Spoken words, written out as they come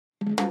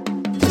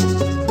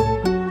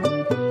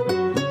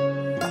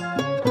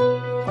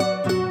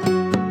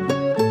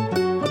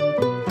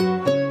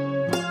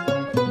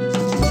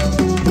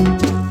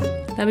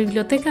La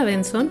Biblioteca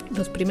Benson,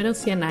 los primeros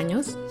 100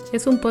 años,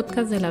 es un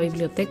podcast de la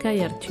Biblioteca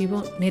y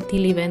Archivo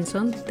Nettie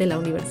Benson de la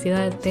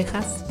Universidad de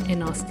Texas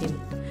en Austin.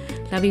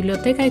 La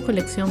Biblioteca y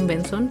Colección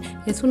Benson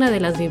es una de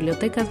las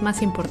bibliotecas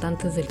más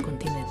importantes del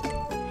continente.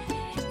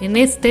 En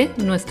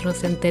nuestro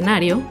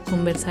centenario,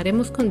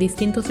 conversaremos con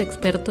distintos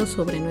expertos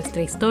sobre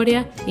nuestra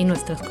historia y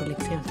nuestras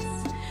colecciones.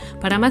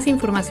 Para más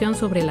información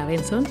sobre la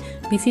Benson,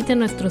 visite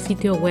nuestro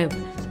sitio web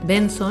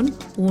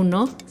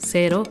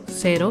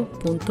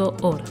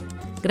benson100.org.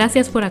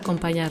 Gracias por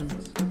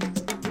acompañarnos.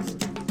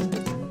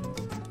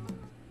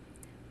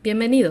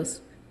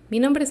 Bienvenidos. Mi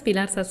nombre es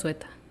Pilar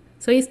Zazueta.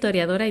 Soy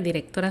historiadora y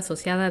directora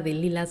asociada de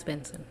Lilas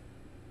Benson.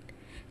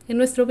 En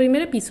nuestro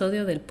primer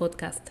episodio del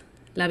podcast,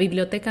 La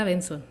Biblioteca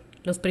Benson,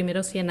 los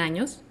primeros 100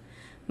 años,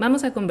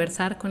 vamos a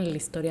conversar con el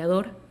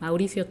historiador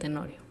Mauricio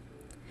Tenorio.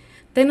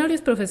 Tenorio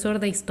es profesor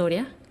de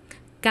Historia,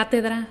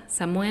 Cátedra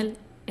Samuel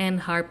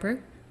N. Harper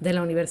de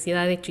la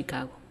Universidad de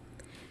Chicago.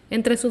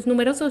 Entre sus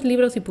numerosos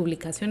libros y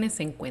publicaciones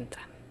se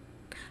encuentran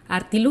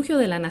Artilugio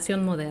de la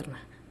Nación Moderna,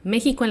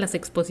 México en las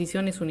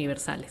Exposiciones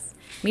Universales,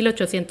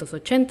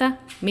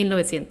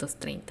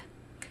 1880-1930.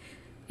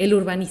 El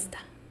Urbanista.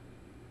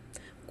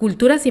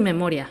 Culturas y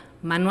Memoria,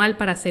 Manual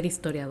para ser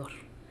historiador.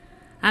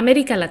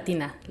 América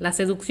Latina, la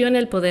seducción y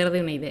el poder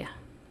de una idea.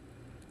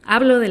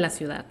 Hablo de la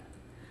ciudad.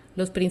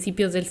 Los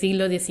principios del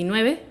siglo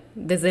XIX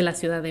desde la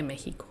Ciudad de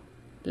México.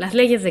 Las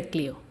leyes de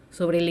Clio,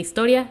 sobre la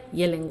historia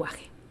y el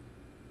lenguaje.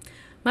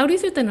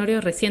 Mauricio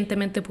Tenorio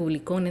recientemente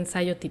publicó un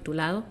ensayo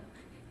titulado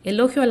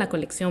Elogio a la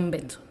colección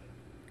Benson,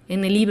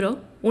 en el libro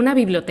Una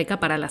biblioteca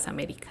para las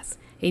Américas,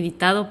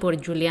 editado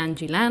por Julián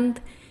Gilland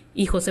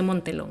y José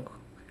Montelongo,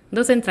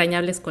 dos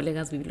entrañables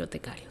colegas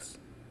bibliotecarios.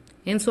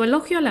 En su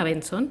elogio a la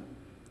Benson,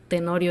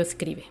 Tenorio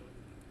escribe: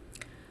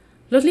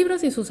 los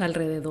libros y sus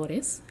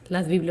alrededores,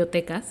 las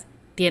bibliotecas,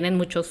 tienen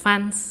muchos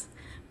fans,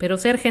 pero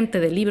ser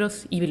gente de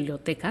libros y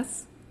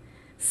bibliotecas,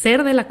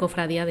 ser de la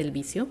cofradía del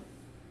vicio,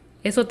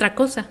 es otra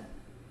cosa.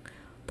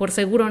 Por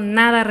seguro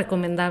nada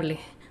recomendable,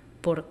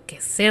 porque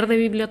ser de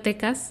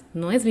bibliotecas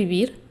no es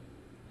vivir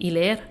y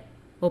leer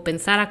o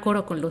pensar a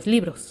coro con los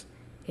libros.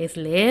 Es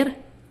leer,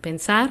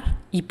 pensar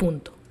y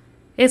punto.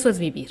 Eso es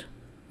vivir,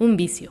 un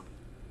vicio.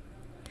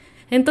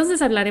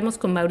 Entonces hablaremos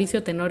con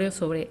Mauricio Tenorio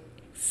sobre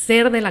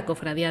ser de la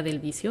cofradía del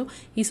vicio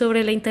y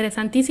sobre la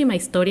interesantísima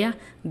historia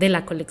de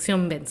la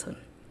colección Benson.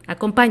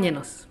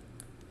 Acompáñenos.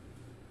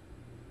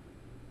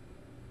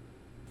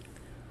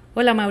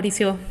 Hola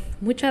Mauricio,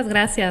 muchas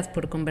gracias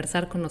por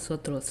conversar con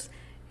nosotros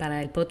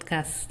para el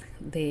podcast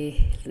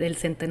del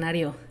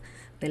centenario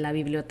de la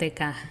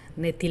biblioteca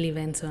Nettie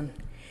Benson.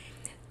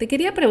 Te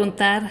quería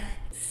preguntar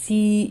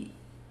si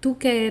tú,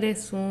 que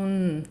eres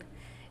un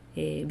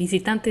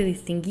visitante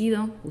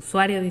distinguido,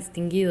 usuario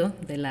distinguido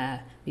de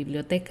la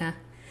biblioteca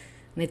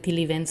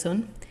Nettie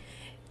Benson,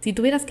 si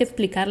tuvieras que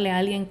explicarle a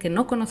alguien que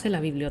no conoce la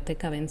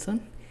biblioteca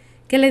Benson,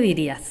 ¿qué le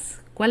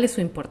dirías? ¿Cuál es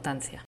su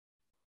importancia?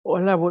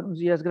 Hola, buenos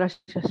días,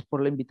 gracias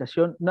por la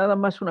invitación. Nada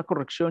más una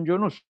corrección, yo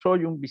no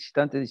soy un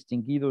visitante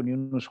distinguido ni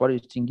un usuario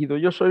distinguido,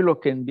 yo soy lo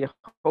que en viejo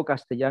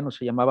castellano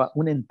se llamaba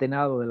un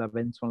entenado de la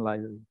Benson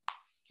Library.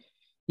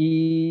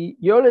 Y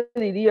yo le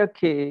diría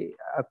que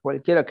a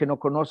cualquiera que no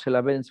conoce la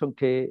Benson,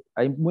 que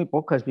hay muy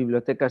pocas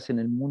bibliotecas en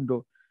el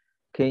mundo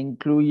que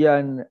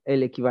incluyan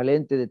el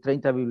equivalente de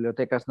 30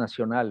 bibliotecas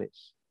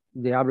nacionales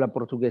de habla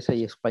portuguesa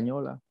y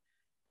española.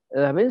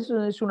 La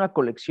Benson es una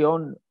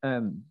colección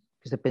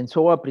que se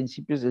pensó a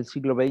principios del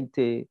siglo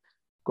XX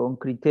con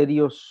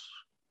criterios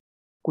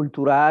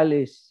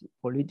culturales,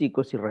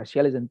 políticos y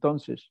raciales de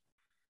entonces.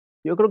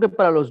 Yo creo que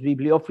para los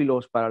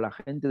bibliófilos, para la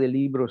gente de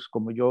libros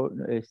como yo,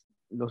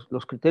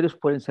 los criterios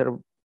pueden ser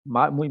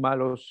muy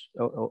malos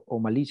o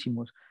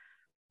malísimos,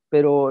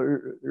 pero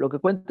lo que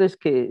cuenta es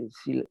que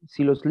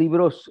si los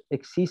libros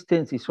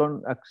existen, si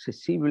son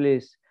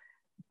accesibles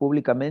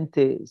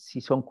públicamente, si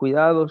son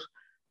cuidados,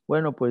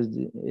 bueno, pues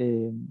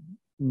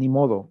ni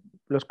modo.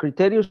 Los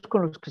criterios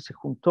con los que se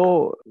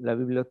juntó la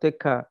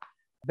biblioteca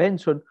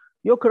Benson,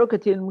 yo creo que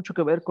tienen mucho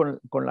que ver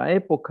con la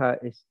época.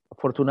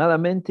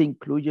 Afortunadamente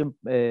incluyen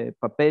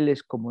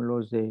papeles como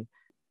los de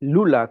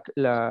LULAC,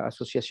 la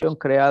asociación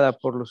creada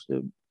por los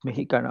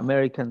Mexican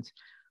Americans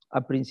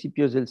a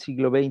principios del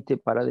siglo XX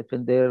para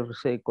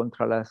defenderse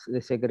contra la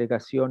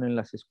desegregación en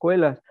las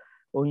escuelas.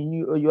 O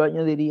yo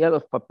añadiría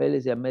los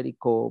papeles de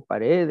Américo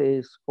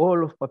Paredes o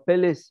los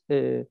papeles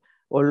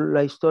o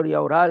la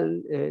historia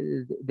oral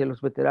de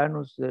los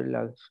veteranos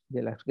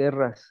de las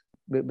guerras,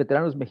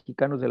 veteranos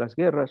mexicanos de las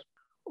guerras,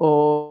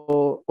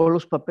 o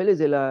los papeles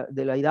de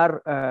la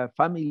IDAR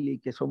Family,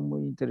 que son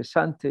muy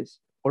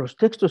interesantes, o los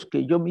textos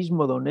que yo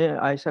mismo doné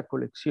a esa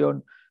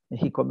colección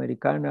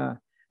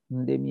mexicoamericana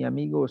de mi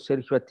amigo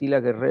Sergio Atila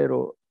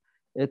Guerrero.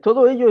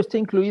 Todo ello está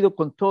incluido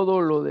con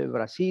todo lo de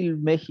Brasil,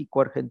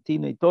 México,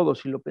 Argentina y todo.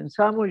 Si lo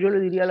pensamos, yo le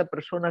diría a la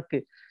persona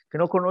que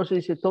no conoce,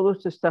 dice, todo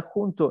esto está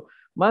junto.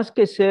 Más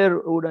que ser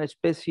una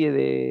especie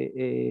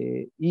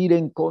de ir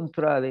en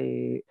contra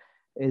de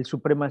el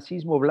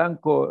supremacismo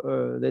blanco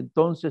de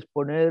entonces,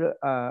 poner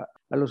a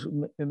los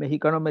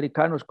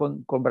mexicanoamericanos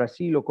con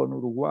Brasil o con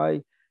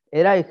Uruguay,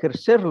 era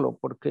ejercerlo,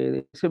 porque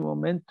en ese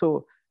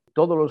momento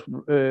todos los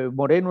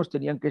morenos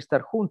tenían que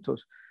estar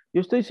juntos. Yo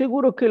estoy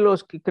seguro que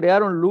los que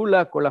crearon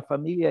Lula con la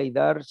familia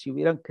Aidar, si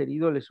hubieran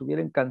querido, les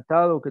hubiera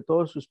encantado que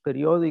todos sus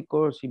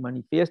periódicos y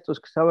manifiestos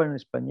que estaban en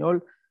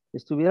español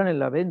estuvieran en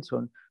la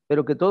Benson,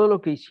 pero que todo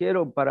lo que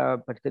hicieron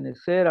para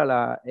pertenecer a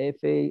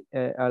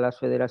a las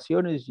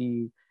federaciones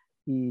y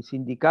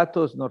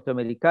sindicatos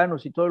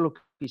norteamericanos y todo lo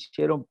que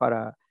hicieron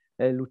para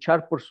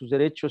luchar por sus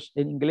derechos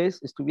en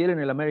inglés estuviera en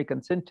el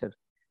American Center.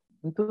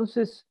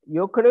 Entonces,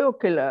 yo creo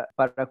que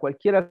para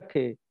cualquiera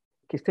que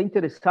esté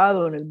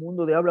interesado en el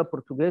mundo de habla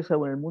portuguesa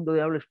o en el mundo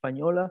de habla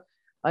española,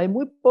 hay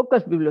muy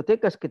pocas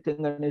bibliotecas que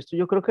tengan esto.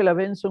 Yo creo que la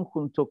Benson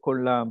junto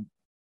con la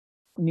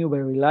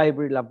Newberry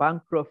Library, la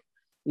Bancroft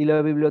y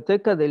la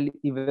biblioteca del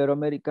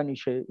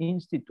Ibero-Amerikanische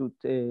Institut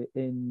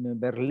en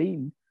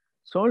Berlín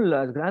son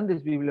las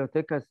grandes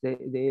bibliotecas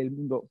del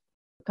mundo.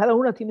 Cada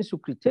una tiene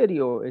su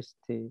criterio.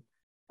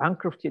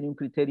 Bancroft tiene un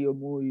criterio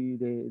muy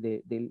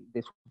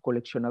de su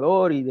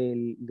coleccionador y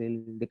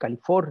de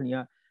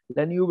California.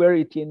 La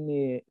Newberry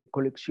tiene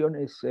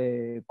colecciones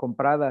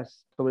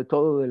compradas sobre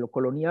todo de lo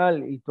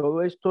colonial y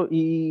todo esto,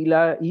 y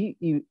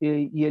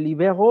el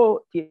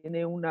Ibero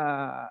tiene un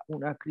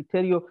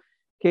criterio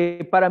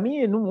que para mí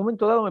en un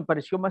momento dado me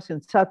pareció más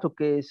sensato,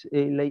 que es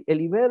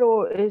el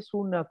Ibero es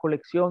una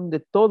colección de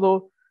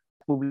todo,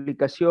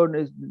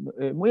 publicaciones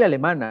muy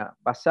alemana,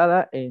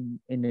 basada en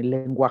el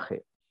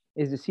lenguaje.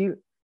 Es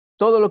decir,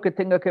 todo lo que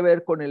tenga que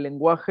ver con el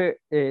lenguaje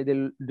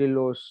de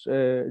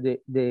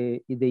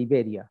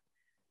Iberia.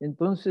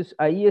 Entonces,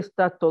 ahí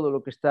está todo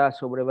lo que está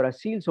sobre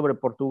Brasil, sobre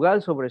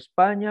Portugal, sobre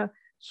España,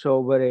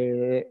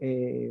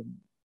 sobre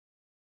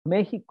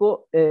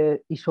México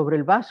y sobre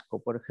el vasco,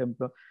 por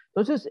ejemplo.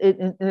 Entonces,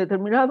 en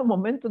determinado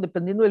momento,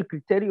 dependiendo del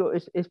criterio,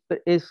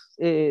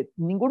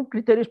 ningún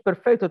criterio es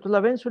perfecto. Entonces, la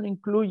Benson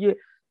incluye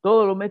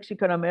todo lo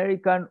Mexican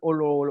American o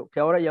lo que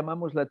ahora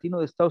llamamos latino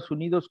de Estados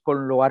Unidos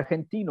con lo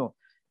argentino.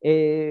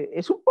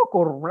 Es un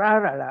poco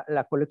rara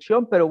la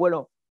colección, pero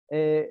bueno,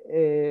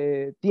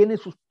 tiene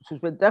sus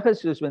ventajas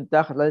y sus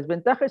desventajas. La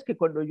desventaja es que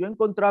cuando yo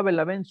encontraba en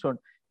la Benson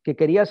que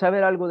quería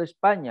saber algo de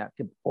España,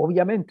 que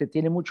obviamente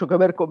tiene mucho que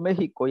ver con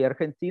México y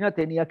Argentina,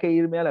 tenía que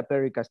irme a la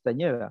Perry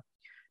Castañeda.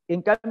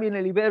 En cambio, en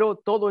el Ibero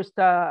todo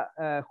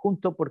está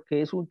junto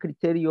porque es un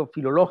criterio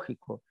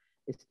filológico,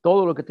 es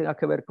todo lo que tenga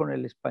que ver con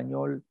el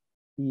español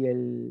y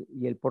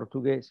el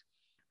portugués.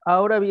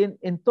 Ahora bien,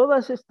 en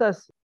todas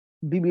estas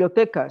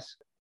bibliotecas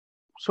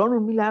son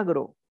un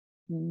milagro.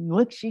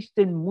 No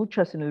existen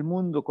muchas en el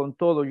mundo con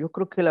todo. Yo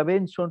creo que la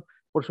Benson,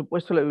 por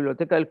supuesto, la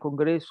Biblioteca del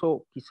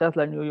Congreso, quizás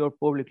la New York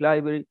Public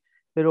Library,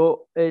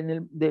 pero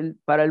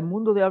para el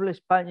mundo de habla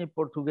España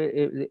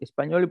y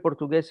español y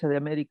portuguesa de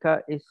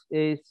América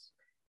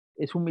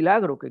es un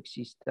milagro que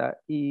exista.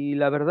 Y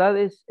la verdad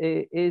es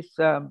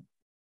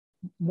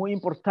muy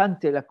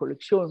importante la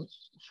colección.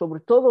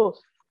 Sobre todo,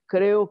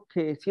 creo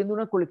que siendo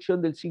una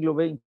colección del siglo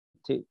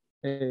XX,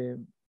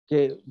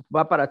 que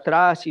va para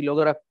atrás y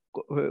logra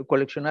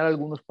coleccionar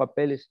algunos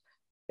papeles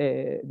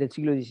del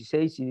siglo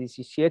XVI y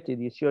XVII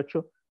y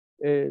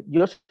XVIII,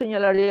 yo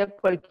señalaría a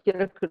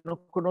cualquiera que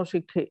no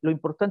conoce que lo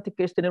importante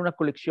que es tener una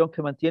colección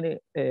que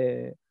mantiene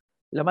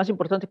la más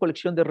importante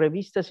colección de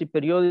revistas y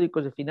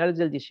periódicos de finales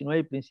del XIX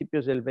y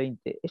principios del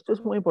XX. Esto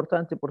es muy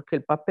importante porque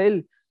el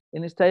papel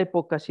en esta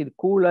época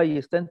circula y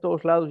está en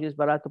todos lados y es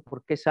barato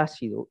porque es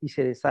ácido y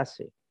se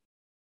deshace.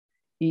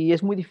 Y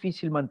es muy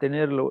difícil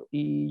mantenerlo.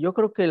 Y yo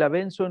creo que la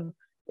Benson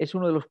es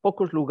uno de los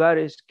pocos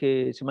lugares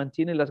que se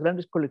mantienen las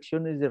grandes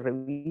colecciones de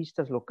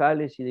revistas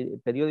locales y de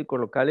periódicos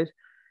locales.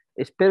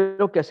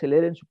 Espero que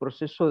aceleren su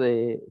proceso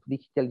de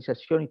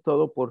digitalización y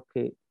todo,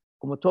 porque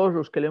como todos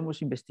los que lo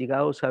hemos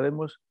investigado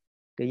sabemos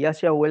que ya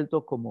se ha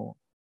vuelto como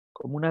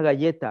una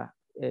galleta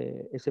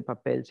ese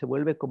papel, se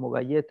vuelve como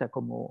galleta,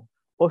 como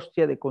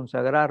hostia de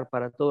consagrar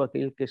para todo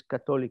aquel que es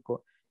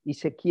católico y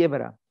se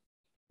quiebra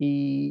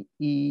y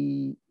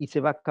se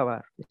va a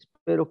acabar.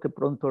 Espero que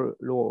pronto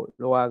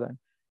lo hagan.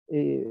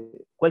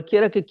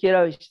 Cualquiera que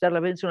quiera visitar la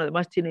Benson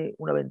además tiene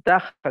una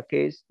ventaja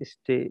que es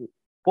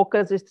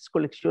pocas de estas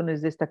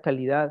colecciones de esta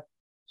calidad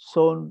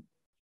son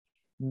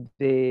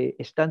de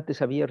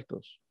estantes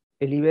abiertos.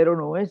 El Ibero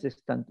no es de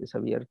estantes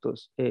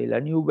abiertos. La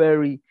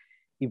Newberry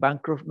y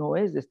Bancroft no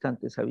es de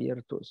estantes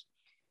abiertos.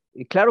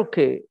 Y claro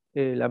que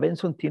la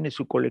Benson tiene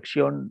su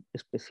colección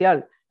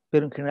especial,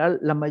 pero en general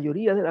la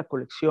mayoría de la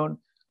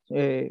colección,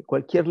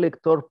 cualquier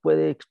lector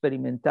puede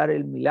experimentar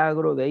el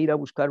milagro de ir a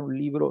buscar un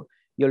libro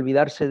y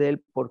olvidarse de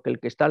él porque el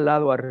que está al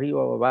lado,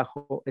 arriba o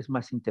abajo es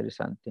más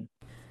interesante.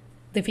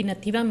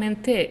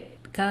 Definitivamente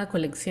cada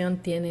colección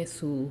tiene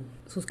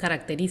sus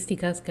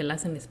características que la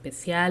hacen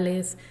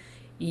especiales,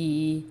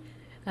 y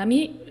a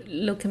mí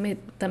lo que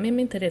también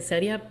me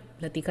interesaría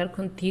platicar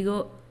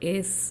contigo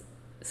es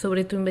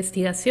sobre tu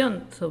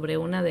investigación, sobre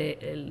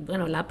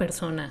la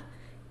persona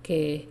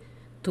que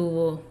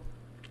tuvo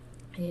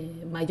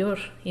mayor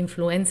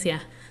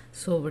influencia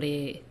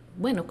sobre,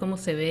 cómo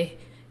se ve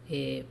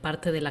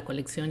parte de la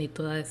colección y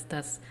todas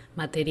estas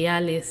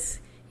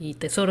materiales y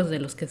tesoros de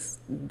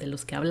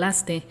los que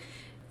hablaste.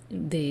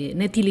 de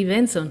Nettie Lee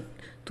Benson.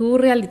 Tú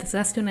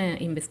realizaste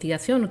una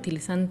investigación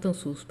utilizando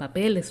sus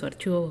papeles, su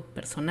archivo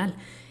personal.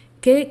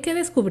 ¿Qué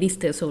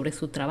descubriste sobre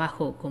su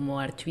trabajo como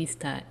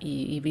archivista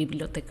y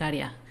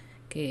bibliotecaria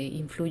que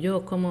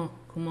influyó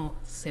cómo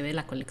se ve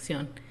la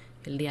colección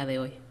el día de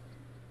hoy?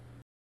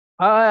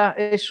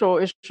 Eso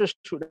es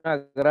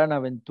una gran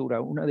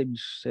aventura, uno de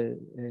mis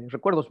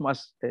recuerdos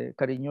más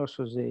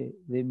cariñosos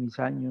de mis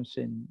años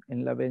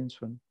en la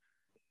Benson.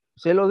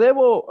 Se lo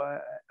debo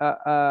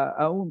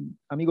a un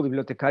amigo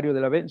bibliotecario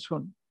de la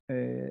Benson,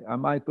 a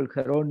Michael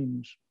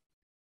Geronimus.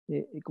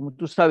 Como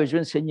tú sabes, yo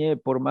enseñé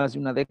por más de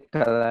una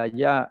década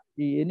ya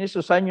y en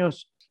esos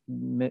años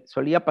me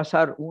solía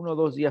pasar 1 o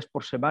 2 días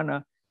por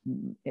semana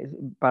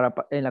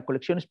en la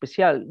colección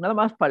especial, nada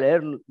más para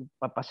leer,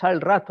 para pasar el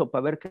rato,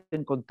 para ver qué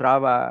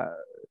encontraba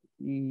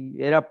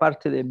y era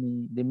parte de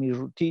mi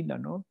rutina,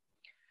 ¿no?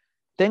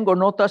 Tengo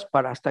notas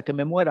para hasta que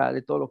me muera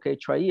de todo lo que he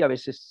hecho ahí, a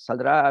veces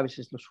saldrá, a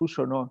veces los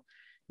uso, ¿no?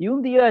 Y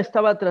un día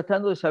estaba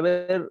tratando de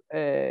saber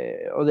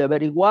o de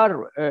averiguar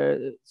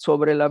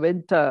sobre la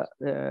venta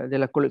de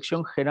la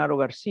colección Genaro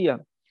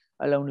García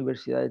a la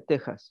Universidad de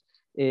Texas.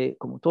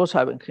 Como todos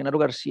saben, Genaro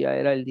García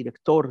era el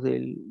director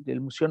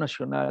del Museo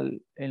Nacional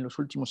en los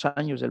últimos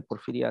años del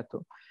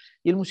Porfiriato.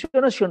 Y el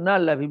Museo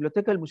Nacional, la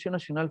biblioteca del Museo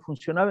Nacional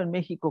funcionaba en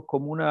México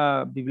como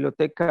una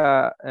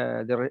biblioteca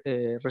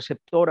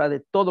receptora de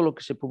todo lo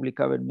que se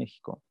publicaba en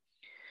México.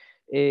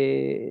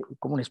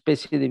 Como una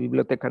especie de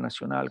biblioteca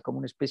nacional, como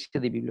una especie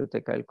de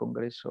biblioteca del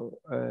Congreso,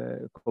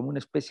 como una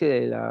especie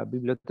de la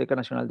Biblioteca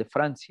Nacional de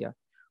Francia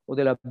o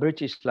de la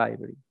British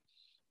Library.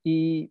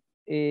 Y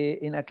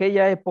en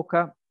aquella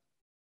época,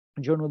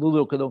 yo no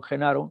dudo que don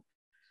Genaro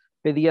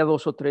pedía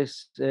 2 o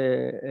 3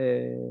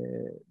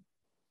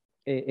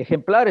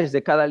 ejemplares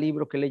de cada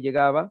libro que le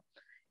llegaba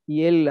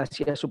y él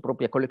hacía su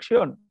propia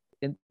colección.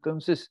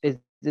 Entonces, es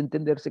de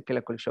entenderse que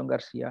la colección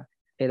García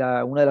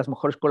era una de las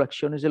mejores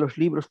colecciones de los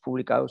libros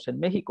publicados en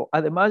México,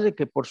 además de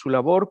que por su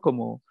labor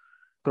como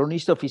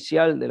cronista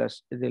oficial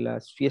de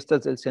las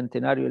fiestas del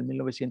centenario en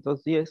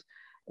 1910,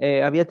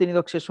 había tenido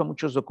acceso a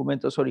muchos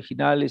documentos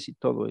originales y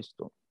todo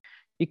esto.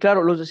 Y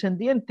claro, los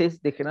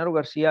descendientes de Genaro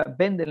García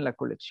venden la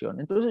colección.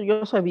 Entonces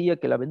yo sabía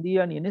que la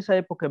vendían y en esa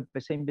época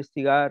empecé a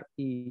investigar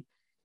y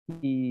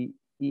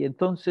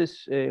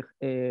entonces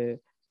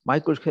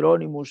Michael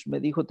Geronimus me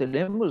dijo,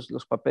 tenemos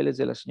los papeles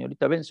de la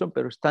señorita Benson,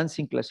 pero están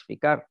sin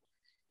clasificar.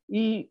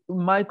 Y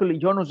Michael y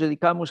yo nos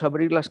dedicamos a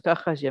abrir las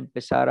cajas y a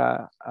empezar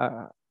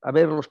a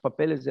ver los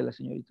papeles de la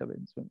señorita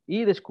Benson.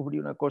 Y descubrí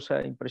una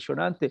cosa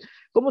impresionante.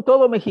 Como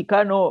todo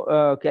mexicano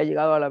que ha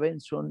llegado a la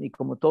Benson y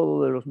como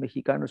todos los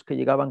mexicanos que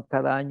llegaban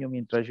cada año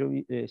mientras yo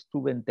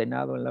estuve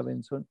entenado en la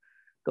Benson,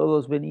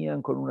 todos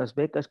venían con unas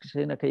becas que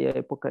se en aquella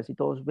época y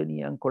todos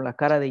venían con la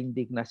cara de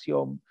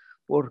indignación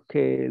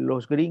porque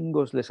los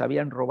gringos les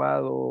habían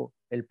robado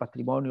el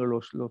patrimonio,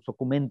 los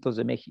documentos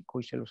de México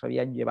y se los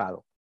habían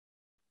llevado.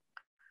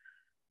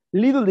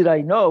 Little did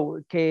I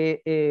know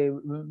que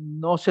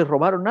no se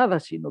robaron nada,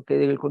 sino que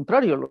del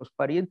contrario, los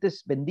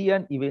parientes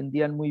vendían y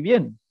vendían muy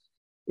bien.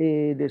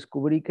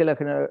 Descubrí que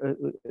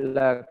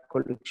la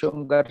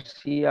colección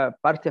García,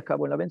 parte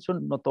acabó en la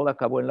Benson, no toda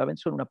acabó en la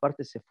Benson, una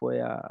parte se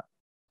fue a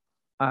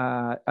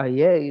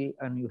Yale,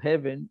 a New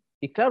Haven,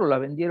 y claro, la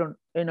vendieron.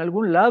 En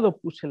algún lado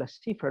puse la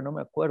cifra, no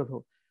me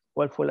acuerdo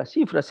cuál fue la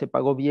cifra, se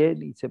pagó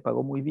bien y se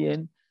pagó muy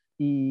bien,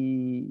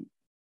 y,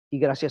 y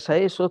gracias a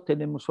eso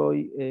tenemos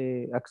hoy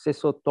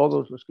acceso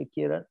todos los que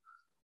quieran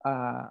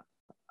a,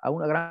 a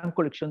una gran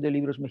colección de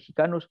libros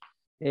mexicanos.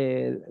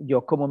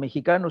 Yo como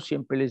mexicano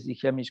siempre les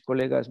dije a mis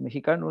colegas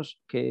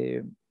mexicanos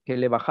que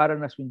le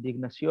bajaran a su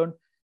indignación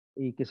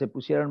y que se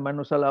pusieran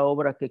manos a la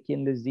obra, que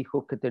quien les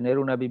dijo que tener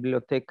una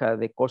biblioteca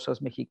de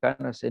cosas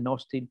mexicanas en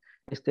Austin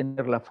es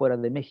tenerla fuera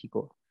de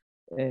México.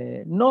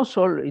 No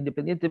solo,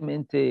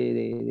 independientemente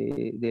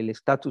del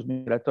estatus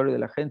migratorio de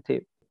la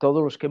gente,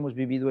 todos los que hemos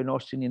vivido en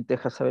Austin y en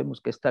Texas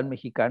sabemos que es tan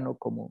mexicano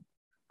como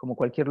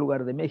cualquier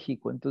lugar de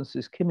México.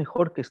 Entonces, qué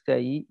mejor que esté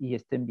ahí y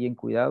estén bien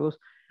cuidados.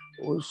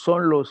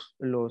 Son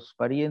los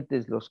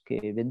parientes los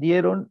que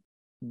vendieron,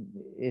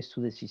 es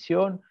su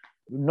decisión.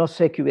 No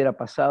sé qué hubiera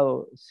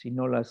pasado si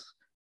no las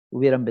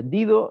hubieran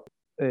vendido.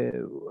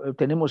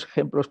 Tenemos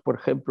ejemplos, por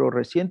ejemplo,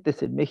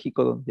 recientes en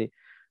México, donde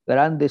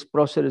grandes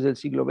próceres del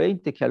siglo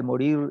XX que al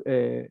morir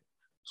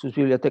sus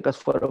bibliotecas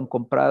fueron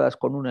compradas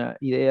con una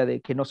idea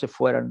de que no se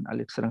fueran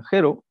al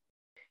extranjero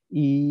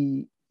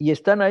y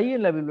están ahí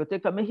en la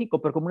Biblioteca México,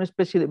 pero como una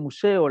especie de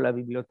museo, la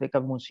Biblioteca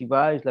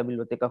Monsiváis, la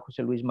Biblioteca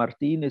José Luis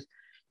Martínez,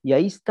 y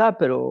ahí está,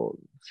 pero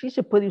sí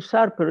se puede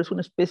usar, pero es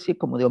una especie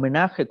como de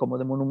homenaje, como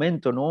de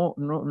monumento, no,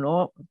 no,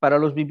 no, para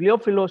los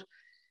bibliófilos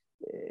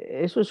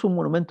eso es un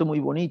monumento muy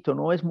bonito,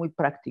 no es muy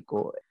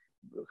práctico.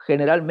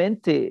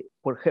 Generalmente,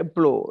 por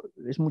ejemplo,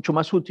 es mucho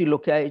más útil lo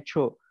que ha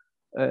hecho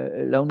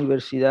la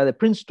Universidad de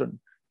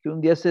Princeton, que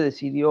un día se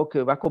decidió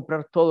que va a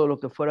comprar todo lo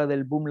que fuera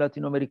del boom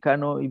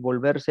latinoamericano y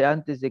volverse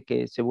antes de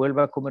que se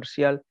vuelva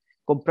comercial,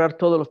 comprar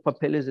todos los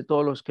papeles de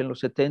todos los que en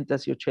los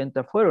 70s y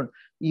 80 fueron.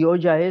 Y hoy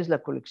ya es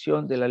la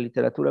colección de la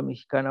literatura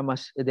mexicana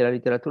más, de la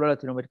literatura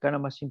latinoamericana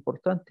más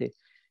importante.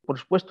 Por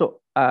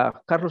supuesto,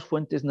 a Carlos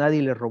Fuentes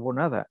nadie le robó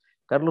nada.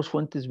 Carlos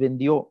Fuentes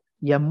vendió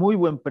y a muy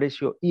buen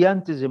precio y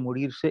antes de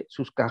morirse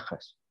sus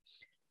cajas.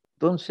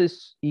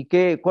 Entonces,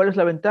 ¿cuál es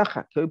la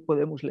ventaja? Que hoy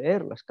podemos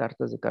leer las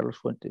cartas de Carlos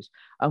Fuentes,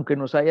 aunque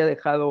nos haya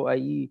dejado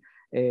ahí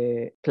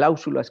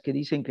cláusulas que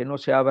dicen que no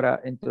se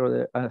abra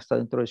hasta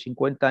dentro de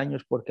 50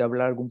 años porque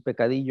habrá algún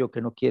pecadillo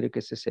que no quiere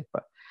que se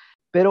sepa.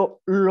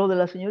 Pero lo de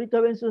la señorita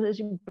Benson es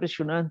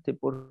impresionante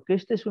porque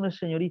esta es una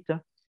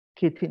señorita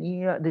que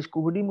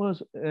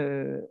descubrimos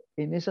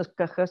en esas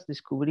cajas,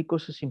 descubrí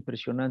cosas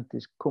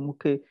impresionantes, como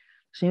que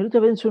la señorita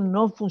Benson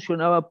no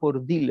funcionaba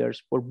por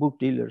dealers, por book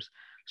dealers.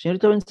 La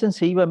señorita Benson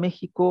se iba a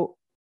México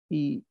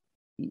y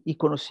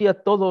conocía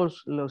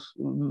todos los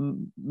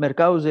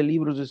mercados de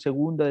libros de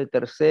segunda, de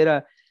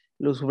tercera,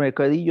 los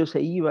mercadillos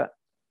se iba.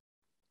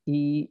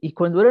 Y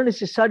cuando era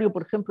necesario,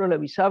 por ejemplo, le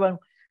avisaban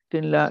que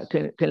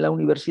en la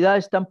universidad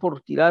están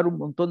por tirar un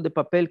montón de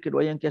papel que no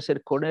hayan que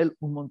hacer con él,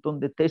 un montón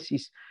de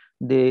tesis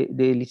de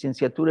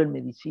licenciatura en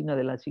medicina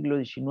del siglo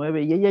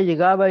XIX, y ella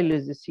llegaba y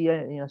les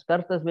decía, en las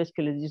cartas ves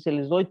que les dice,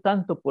 les doy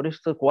tanto por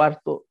este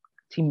cuarto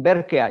sin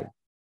ver qué hay.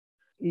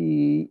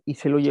 Y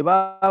se lo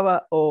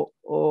llevaba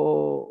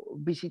o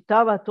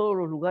visitaba todos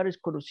los lugares,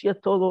 conocía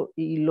todo,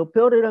 y lo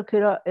peor era que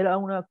era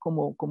una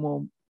como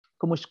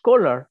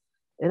scholar,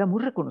 era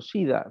muy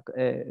reconocida,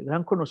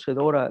 gran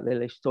conocedora de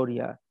la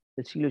historia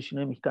del siglo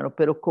XIX mexicano,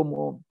 pero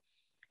como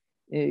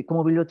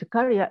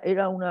bibliotecaria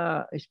era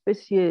una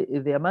especie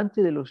de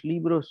amante de los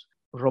libros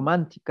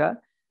romántica,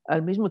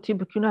 al mismo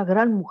tiempo que una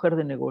gran mujer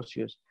de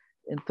negocios.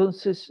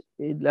 Entonces,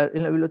 en la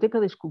biblioteca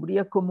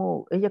descubría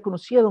cómo ella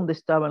conocía dónde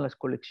estaban las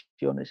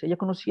colecciones, ella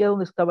conocía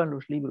dónde estaban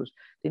los libros,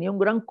 tenía un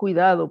gran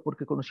cuidado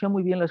porque conocía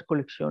muy bien las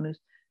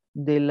colecciones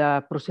de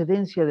la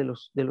procedencia de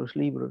los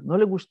libros. No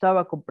le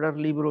gustaba comprar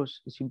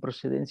libros sin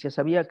procedencia,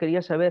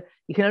 quería saber,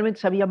 y generalmente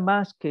sabía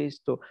más que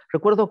esto.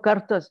 Recuerdo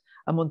cartas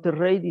a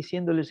Monterrey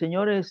diciéndole,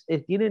 señores,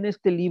 tienen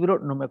este libro,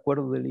 no me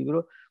acuerdo del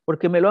libro,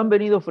 porque me lo han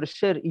venido a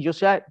ofrecer, y yo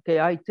sé que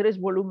hay 3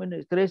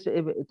 volúmenes,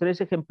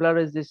 3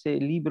 ejemplares de ese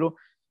libro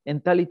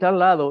en tal y tal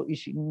lado,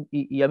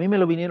 y a mí me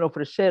lo vinieron a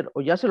ofrecer,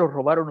 o ya se lo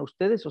robaron a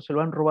ustedes o se lo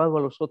han robado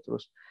a los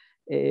otros.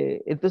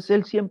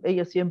 Entonces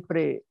ella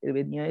siempre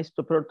venía a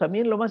esto, pero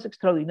también lo más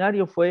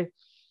extraordinario fue,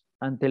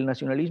 ante el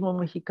nacionalismo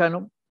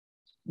mexicano,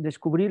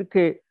 descubrir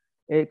que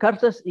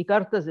cartas y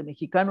cartas de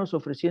mexicanos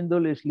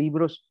ofreciéndoles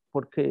libros,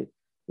 porque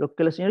lo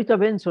que la señorita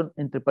Benson,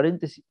 entre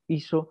paréntesis,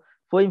 hizo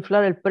fue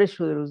inflar el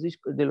precio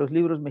de los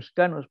libros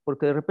mexicanos,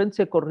 porque de repente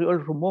se corrió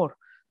el rumor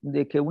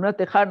de que una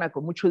tejana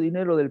con mucho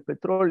dinero del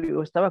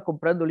petróleo estaba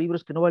comprando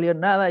libros que no valían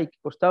nada y que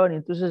costaban, y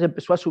entonces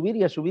empezó a subir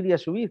y a subir y a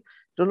subir.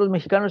 Entonces los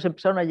mexicanos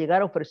empezaron a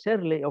llegar a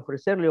ofrecerle.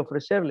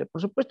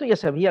 Por supuesto ya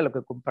sabía lo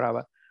que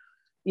compraba.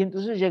 Y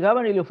entonces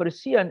llegaban y le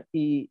ofrecían,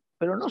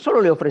 pero no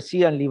solo le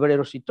ofrecían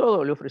libreros y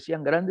todo, le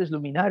ofrecían grandes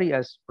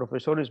luminarias,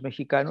 profesores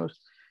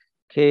mexicanos,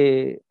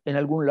 que en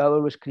algún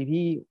lado lo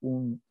escribí,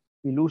 un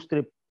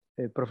ilustre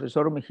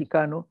profesor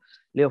mexicano,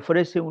 le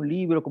ofrece un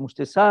libro, como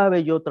usted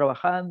sabe, yo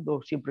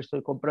trabajando, siempre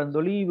estoy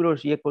comprando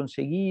libros y he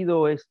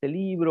conseguido este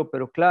libro,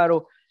 pero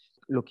claro,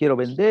 lo quiero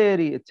vender,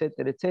 y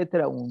etcétera,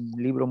 etcétera, un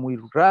libro muy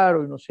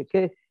raro y no sé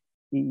qué,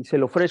 y se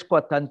lo ofrezco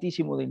a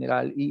tantísimo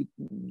dineral, y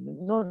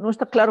no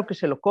está claro que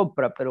se lo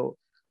compra, pero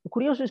lo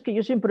curioso es que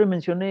yo siempre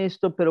mencioné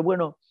esto, pero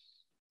bueno,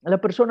 la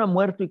persona ha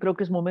muerto y creo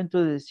que es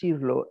momento de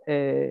decirlo,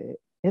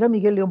 era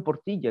Miguel León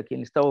Portilla quien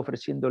le estaba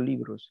ofreciendo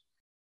libros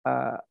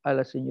a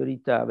la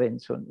señorita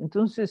Benson.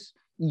 Entonces,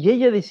 y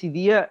ella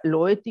decidía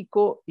lo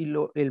ético y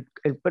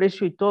el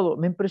precio y todo.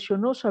 Me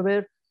impresionó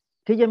saber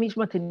que ella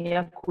misma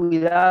tenía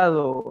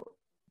cuidado,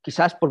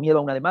 quizás por miedo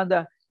a una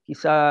demanda,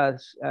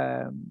 quizás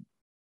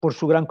por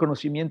su gran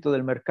conocimiento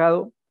del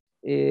mercado,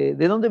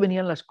 de dónde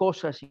venían las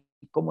cosas y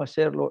cómo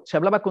hacerlo. Se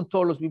hablaba con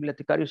todos los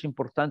bibliotecarios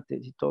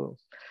importantes y todo.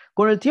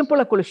 Con el tiempo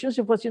la colección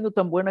se fue haciendo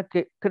tan buena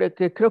que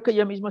creo que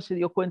ella misma se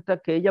dio cuenta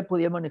que ella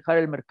podía manejar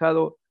el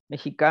mercado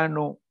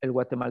mexicano, el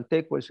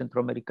guatemalteco, el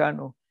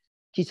centroamericano,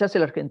 quizás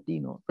el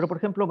argentino, pero por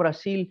ejemplo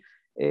Brasil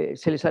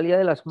se le salía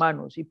de las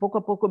manos y poco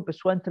a poco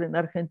empezó a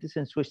entrenar gentes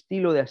en su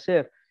estilo de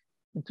hacer.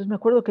 Entonces me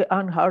acuerdo que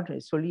Anne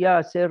Harness solía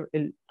hacer,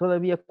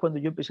 todavía cuando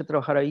yo empecé a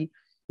trabajar ahí,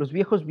 los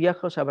viejos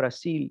viajes a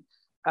Brasil,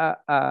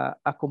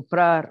 a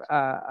comprar,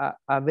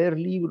 a ver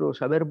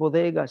libros, a ver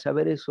bodegas, a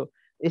ver eso,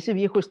 ese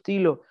viejo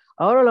estilo.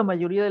 Ahora la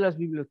mayoría de las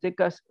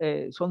bibliotecas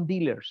son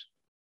dealers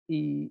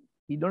y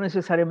no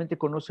necesariamente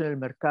conocen el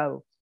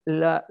mercado.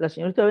 La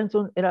señorita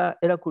Benson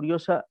era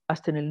curiosa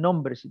hasta en el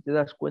nombre, si te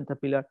das cuenta,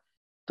 Pilar.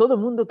 Todo el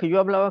mundo que yo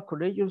hablaba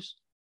con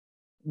ellos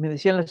me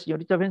decían la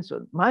señorita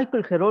Benson.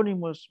 Michael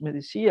Jerónimos me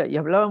decía, y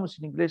hablábamos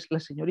en inglés, la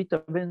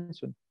señorita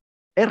Benson.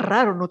 Es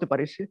raro, ¿no te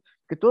parece?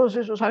 Que todos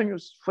esos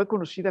años fue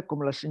conocida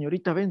como la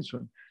señorita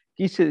Benson.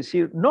 Quise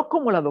decir, no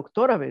como la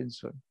doctora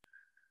Benson,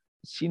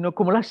 sino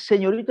como la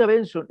señorita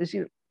Benson, es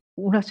decir,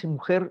 una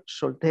mujer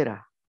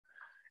soltera.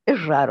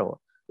 Es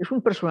raro, es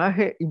un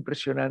personaje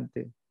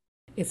impresionante.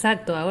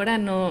 Exacto, ahora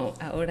no,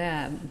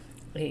 ahora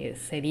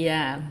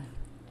sería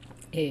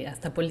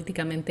hasta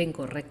políticamente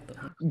incorrecto,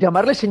 ¿no?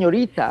 Llamarle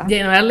señorita.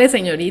 Llamarle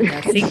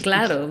señorita, sí,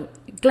 claro.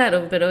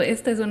 Claro, pero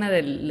esta es una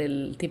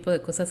del tipo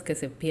de cosas que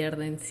se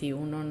pierden si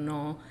uno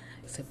no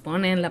se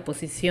pone en la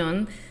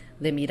posición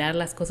de mirar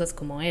las cosas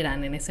como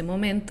eran en ese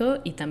momento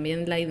y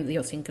también la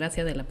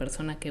idiosincrasia de la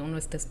persona que uno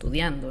está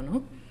estudiando,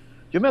 ¿no?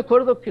 Yo me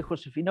acuerdo que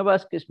Josefina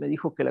Vázquez me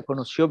dijo que la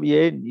conoció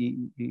bien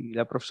y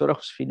la profesora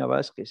Josefina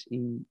Vázquez,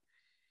 y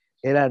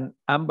eran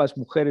ambas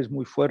mujeres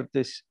muy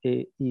fuertes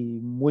y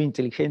muy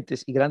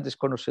inteligentes y grandes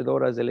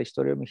conocedoras de la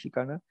historia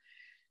mexicana.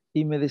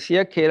 Y me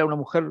decía que era una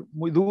mujer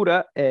muy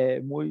dura,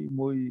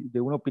 muy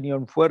de una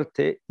opinión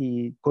fuerte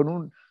y con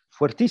un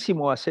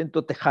fuertísimo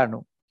acento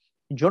tejano.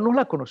 Yo no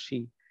la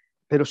conocí,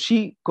 pero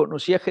sí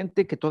conocía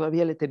gente que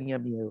todavía le tenía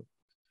miedo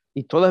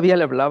y todavía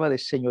le hablaba de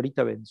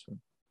señorita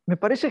Benson. Me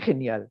parece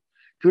genial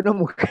que una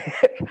mujer,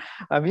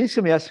 a mí se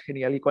me hace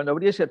genial, y cuando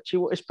abrí ese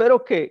archivo,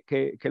 espero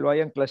que lo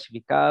hayan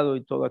clasificado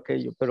y todo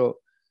aquello, pero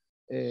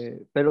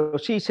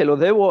sí, se lo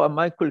debo a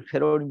Michael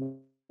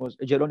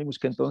Jerónimos,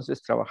 que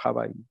entonces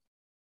trabajaba ahí.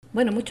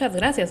 Bueno, muchas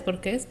gracias,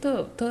 porque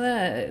esto,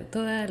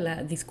 toda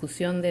la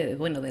discusión de,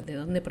 bueno, de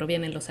dónde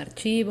provienen los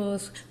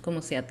archivos,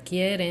 cómo se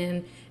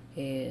adquieren.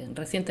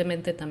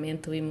 Recientemente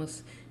también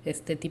tuvimos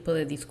este tipo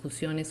de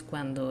discusiones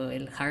cuando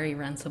el Harry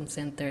Ransom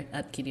Center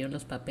adquirió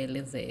los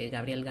papeles de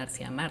Gabriel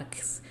García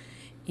Márquez.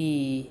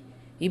 Y,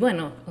 y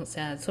bueno, o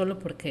sea, solo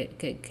porque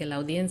que la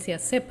audiencia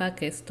sepa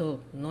que esto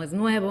no es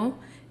nuevo,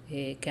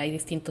 que hay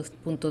distintos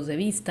puntos de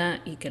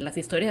vista y que las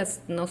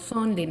historias no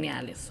son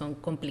lineales, son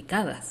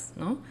complicadas,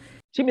 ¿no?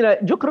 Sí,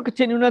 mira, yo creo que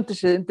tiene un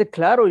antecedente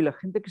claro y la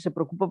gente que se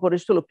preocupa por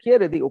esto lo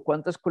quiere. Digo,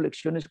 ¿cuántas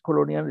colecciones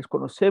coloniales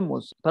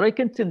conocemos? Pero hay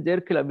que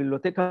entender que la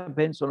Biblioteca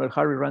Benson, el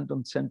Harry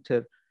Random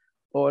Center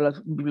o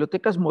las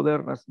bibliotecas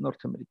modernas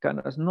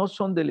norteamericanas no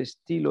son del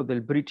estilo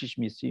del British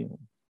Museum.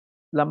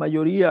 La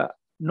mayoría,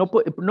 no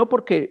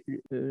porque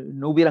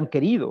no hubieran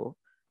querido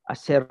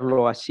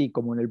hacerlo así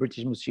como en el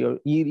British Museum,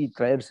 ir y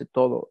traerse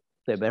todo,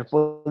 de haber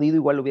podido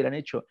igual lo hubieran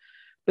hecho,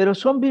 pero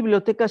son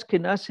bibliotecas que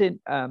nacen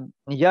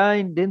ya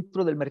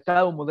dentro del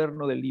mercado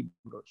moderno de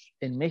libros.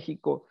 En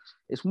México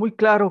es muy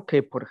claro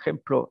que, por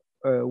ejemplo,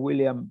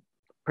 William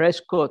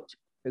Prescott,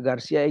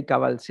 García y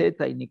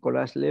Cabalceta y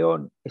Nicolás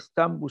León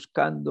están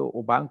buscando,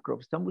 o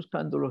Bancroft, están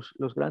buscando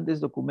los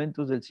grandes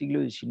documentos del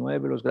siglo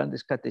XIX, los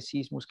grandes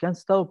catecismos que han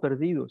estado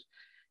perdidos.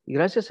 Y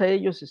gracias a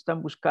ellos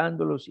están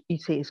buscándolos y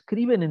se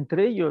escriben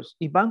entre ellos.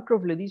 Y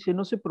Bancroft le dice,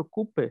 no se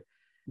preocupe,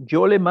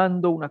 yo le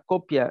mando una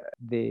copia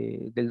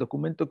del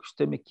documento que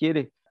usted me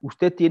quiere,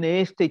 usted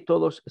tiene este, y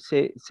todos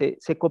se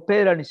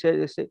cooperan y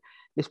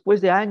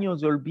después de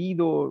años de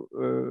olvido,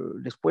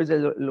 después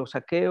de los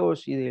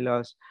saqueos y de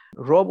los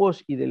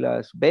robos y de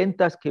las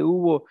ventas que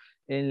hubo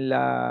en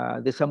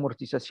la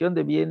desamortización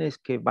de bienes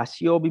que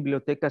vació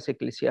bibliotecas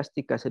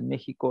eclesiásticas en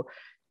México,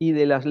 y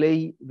de las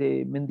leyes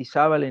de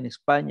Mendizábal en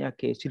España,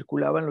 que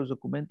circulaban los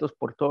documentos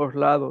por todos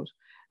lados.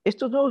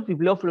 Estos nuevos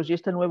bibliófilos y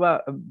esta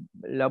nueva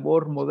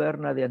labor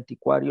moderna de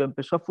anticuario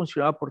empezó a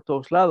funcionar por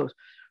todos lados.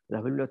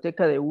 La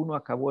biblioteca de uno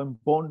acabó en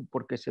Bonn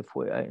porque se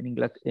fue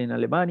en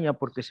Alemania,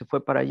 porque se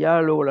fue para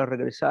allá, luego la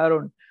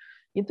regresaron.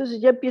 Y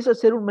entonces ya empieza a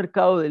ser un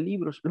mercado de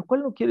libros, lo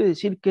cual no quiere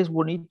decir que es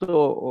bonito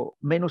o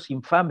menos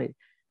infame,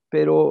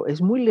 pero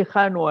es muy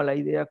lejano a la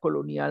idea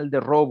colonial de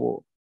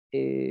robo.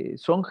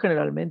 Son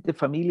generalmente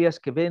familias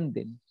que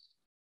venden.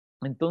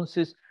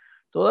 Entonces,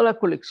 toda la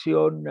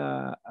colección,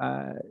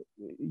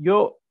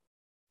 yo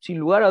sin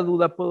lugar a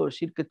duda puedo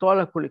decir que toda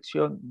la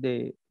colección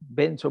de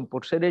Benson,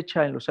 por ser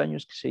hecha en los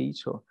años que se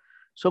hizo,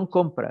 son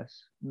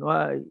compras. No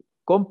hay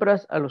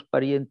compras a los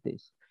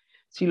parientes.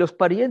 Si los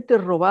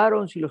parientes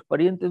robaron, si los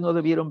parientes no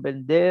debieron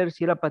vender,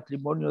 si era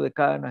patrimonio de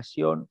cada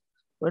nación,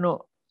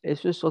 bueno,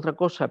 eso es otra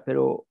cosa,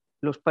 pero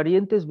los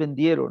parientes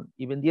vendieron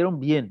y vendieron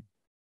bien.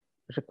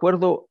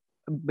 Recuerdo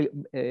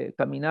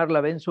caminar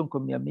la Benson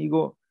con mi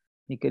amigo,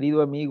 mi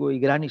querido amigo y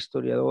gran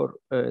historiador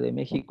de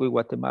México y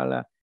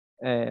Guatemala,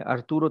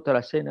 Arturo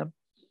Taracena,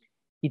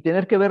 y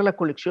tener que ver la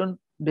colección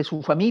de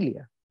su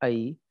familia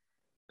ahí,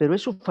 pero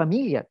es su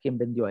familia quien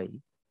vendió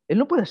ahí. Él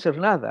no puede hacer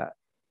nada.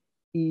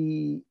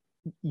 Y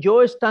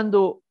yo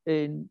estando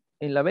en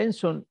la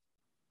Benson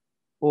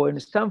o en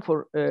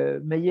Stanford,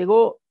 me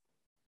llegó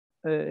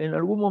en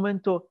algún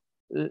momento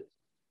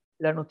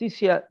la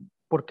noticia,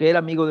 porque era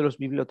amigo de los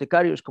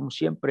bibliotecarios, como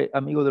siempre,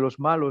 amigo de los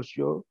malos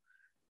yo,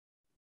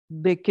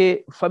 de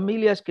que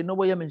familias que no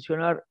voy a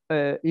mencionar,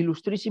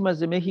 ilustrísimas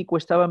de México,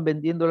 estaban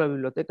vendiendo la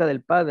biblioteca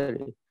del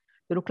padre.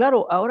 Pero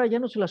claro, ahora ya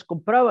no se las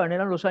compraban,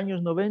 eran los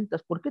años 90.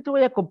 ¿Por qué te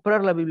voy a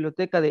comprar la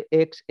biblioteca de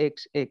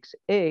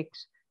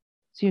XXXX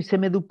si se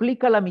me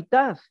duplica la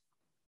mitad?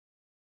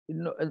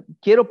 No,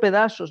 quiero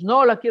pedazos,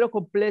 no, la quiero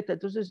completa.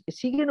 Entonces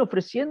siguen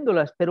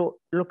ofreciéndolas, pero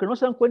lo que no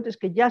se dan cuenta es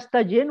que ya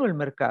está lleno el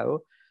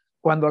mercado.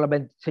 Cuando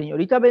la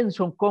señorita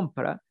Benson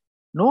compra,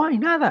 no hay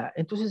nada.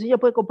 Entonces ella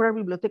puede comprar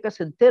bibliotecas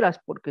enteras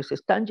porque se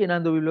están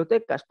llenando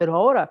bibliotecas, pero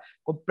ahora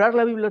comprar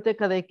la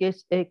biblioteca de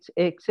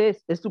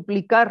XXX es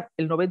duplicar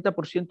el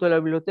 90% de la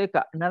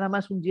biblioteca, nada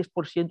más un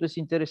 10% es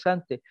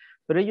interesante,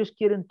 pero ellos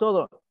quieren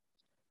todo.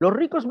 Los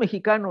ricos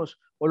mexicanos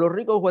o los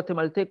ricos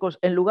guatemaltecos,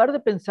 en lugar de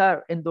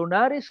pensar en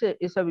donar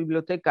esa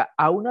biblioteca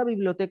a una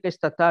biblioteca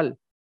estatal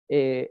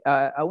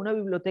a una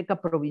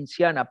biblioteca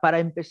provinciana para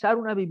empezar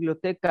una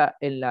biblioteca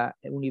en la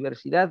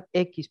Universidad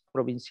X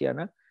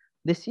provinciana,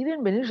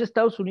 deciden venirse a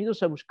Estados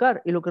Unidos a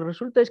buscar y lo que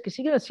resulta es que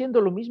siguen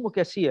haciendo lo mismo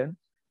que hacían,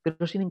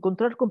 pero sin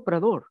encontrar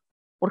comprador,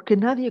 porque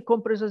nadie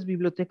compra esas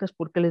bibliotecas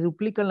porque le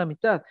duplican la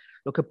mitad.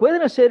 Lo que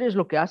pueden hacer es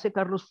lo que hace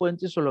Carlos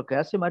Fuentes o lo que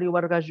hace Mario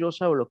Vargas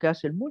Llosa o lo que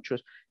hacen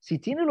muchos. Si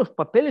tienen los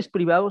papeles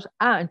privados,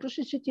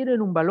 entonces sí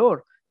tienen un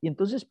valor y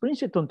entonces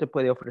Princeton te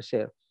puede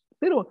ofrecer.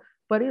 Pero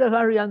para ir al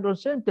Harry Andron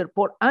Center,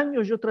 por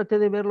años yo traté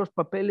de ver los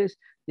papeles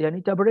de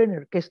Anita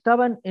Brenner que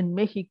estaban en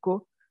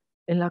México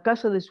en la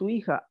casa de su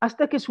hija,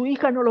 hasta que su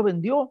hija no lo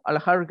vendió a la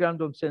Harry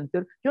Andron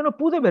Center, yo no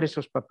pude ver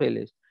esos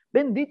papeles.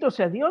 Bendito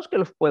sea Dios que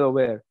los puedo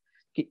ver.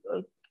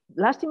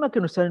 Lástima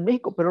que no están en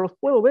México, pero los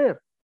puedo ver.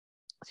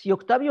 Si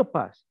Octavio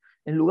Paz,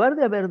 en lugar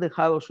de haber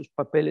dejado sus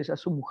papeles a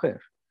su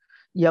mujer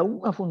y a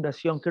una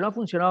fundación que no ha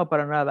funcionado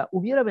para nada,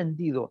 hubiera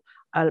vendido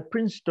al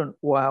Princeton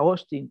o a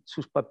Austin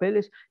sus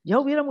papeles, ya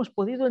hubiéramos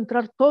podido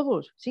entrar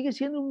todos. Sigue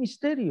siendo un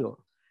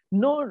misterio.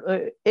 No,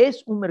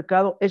 es un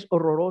mercado, es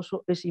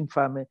horroroso, es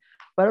infame.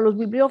 Para los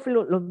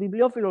bibliófilos,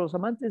 los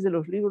amantes de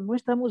los libros, no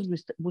estamos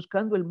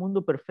buscando el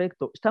mundo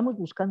perfecto, estamos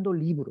buscando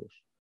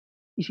libros.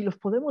 Y si los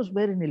podemos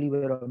ver en el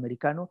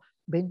iberoamericano,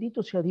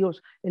 bendito sea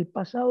Dios, el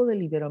pasado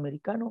del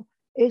iberoamericano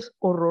es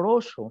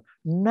horroroso,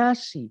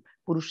 nazi,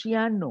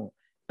 prusiano,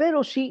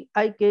 pero sí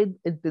hay que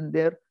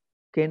entender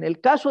que en el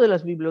caso de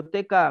las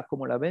bibliotecas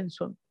como la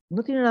Benson,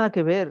 no tiene nada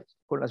que ver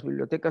con las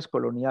bibliotecas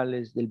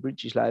coloniales del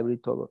British Library y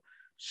todo.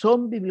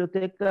 Son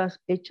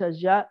bibliotecas hechas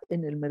ya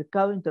en el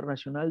mercado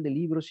internacional de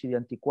libros y de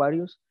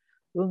anticuarios,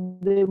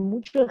 donde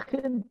mucha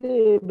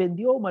gente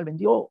vendió o mal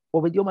vendió,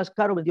 o vendió más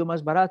caro, vendió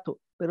más barato,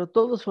 pero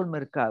todos son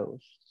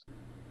mercados.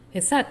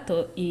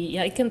 Exacto, y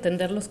hay que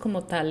entenderlos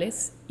como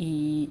tales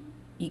y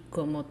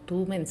como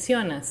tú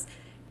mencionas,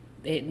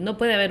 no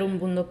puede haber un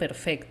mundo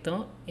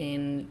perfecto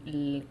en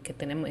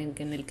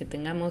en el que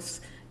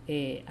tengamos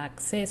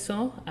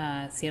acceso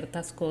a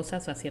ciertas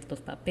cosas, a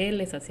ciertos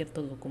papeles, a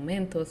ciertos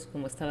documentos,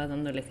 como estaba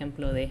dando el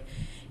ejemplo de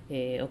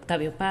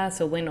Octavio Paz,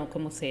 o bueno,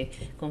 cómo se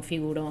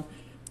configuró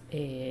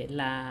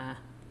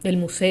el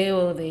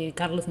museo de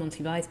Carlos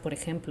Monsiváis, por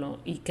ejemplo,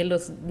 y que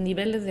los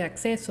niveles de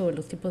acceso,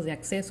 los tipos de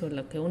acceso,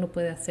 lo que uno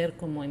puede hacer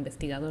como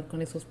investigador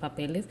con esos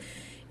papeles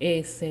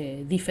es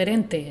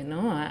diferente,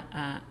 ¿no?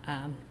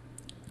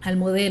 Al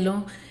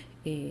modelo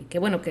que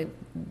bueno, que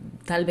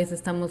tal vez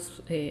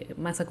estamos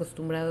más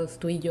acostumbrados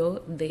tú y yo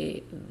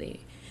de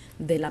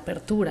la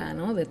apertura,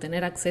 ¿no? De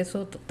tener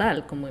acceso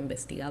total como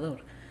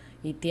investigador.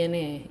 Y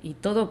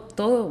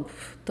todo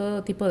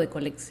tipo de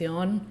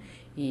colección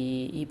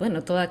y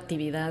bueno, toda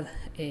actividad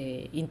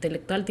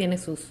intelectual tiene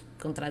sus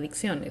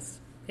contradicciones.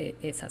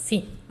 Es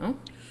así, ¿no?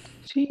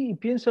 Sí,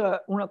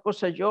 piensa una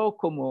cosa, yo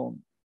como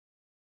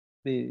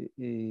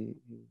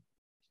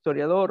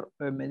historiador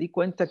me di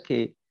cuenta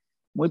que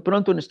muy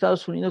pronto en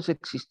Estados Unidos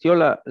existió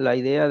la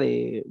idea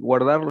de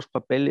guardar los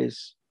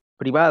papeles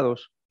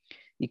privados.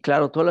 Y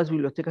claro, todas las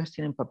bibliotecas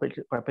tienen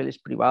papeles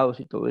privados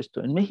y todo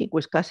esto. En México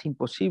es casi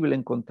imposible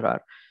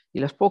encontrar.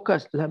 Y las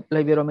pocas,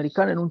 la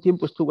iberoamericana en un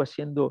tiempo estuvo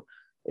haciendo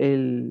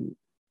el,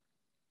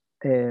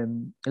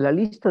 la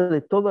lista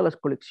de todas las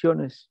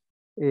colecciones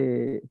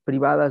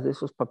privadas de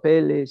esos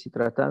papeles y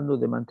tratando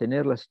de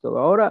mantenerlas y todo.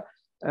 Ahora,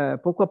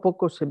 poco a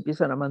poco se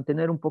empiezan a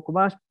mantener un poco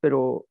más,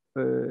 pero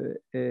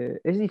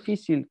es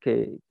difícil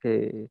que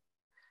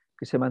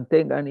se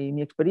mantengan. Y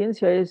mi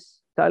experiencia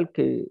es tal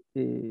que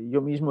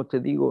yo mismo te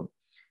digo,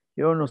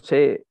 yo no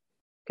sé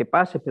qué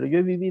pase, pero yo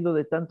he vivido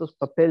de tantos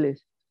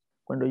papeles.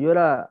 Cuando yo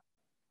era,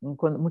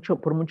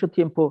 por mucho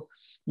tiempo,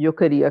 yo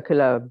quería que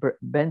la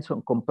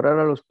Benson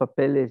comprara los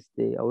papeles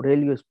de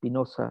Aurelio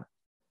Espinosa,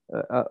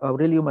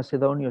 Aurelio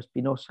Macedonio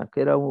Espinosa,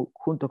 que era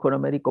junto con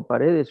Américo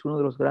Paredes, uno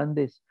de los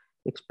grandes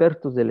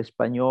expertos del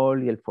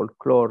español y el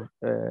folclore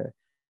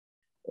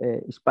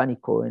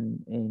hispánico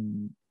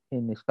en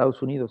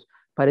Estados Unidos.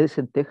 Paredes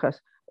en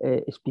Texas,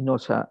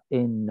 Espinosa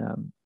en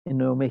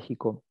Nuevo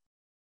México.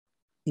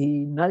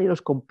 Y nadie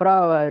los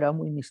compraba, era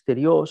muy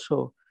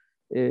misterioso.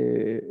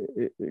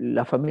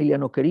 La familia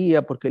no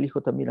quería porque el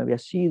hijo también había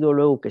sido,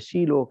 luego que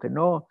sí, luego que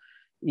no.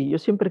 Y yo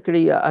siempre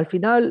creía, al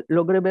final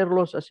logré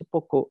verlos hace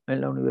poco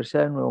en la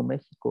Universidad de Nuevo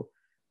México.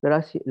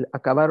 Gracias,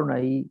 acabaron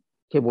ahí,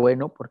 qué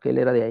bueno, porque él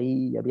era de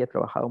ahí y había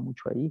trabajado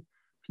mucho ahí.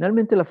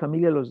 Finalmente la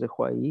familia los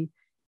dejó ahí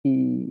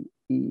y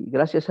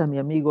gracias a mi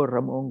amigo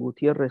Ramón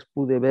Gutiérrez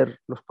pude ver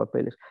los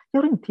papeles. Y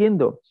ahora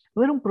entiendo,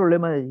 no era un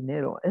problema de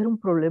dinero, era un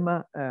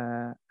problema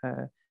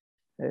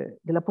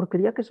de la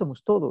porquería que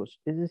somos todos.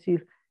 Es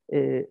decir,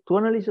 tú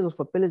analizas los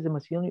papeles de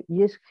Macedonio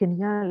y es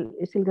genial,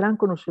 es el gran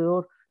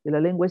conocedor de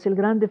la lengua, es el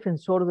gran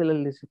defensor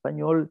del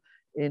español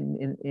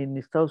en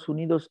Estados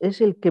Unidos,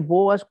 es el que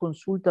Boas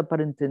consulta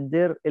para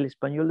entender el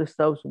español de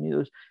Estados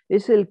Unidos,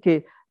 es el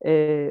que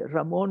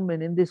Ramón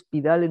Menéndez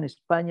Pidal en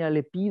España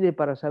le pide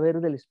para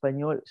saber del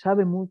español,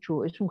 sabe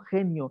mucho, es un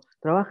genio,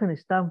 trabaja en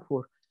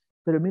Stanford,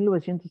 pero en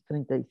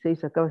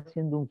 1936 acaba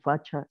siendo un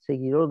facha,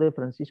 seguidor de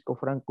Francisco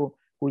Franco,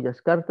 cuyas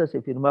cartas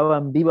se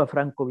firmaban Viva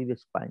Franco, viva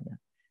España.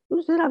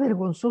 Entonces era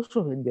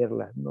vergonzoso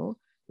venderlas, ¿no?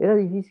 era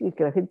difícil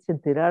que la gente se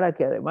enterara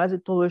que además de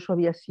todo eso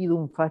había sido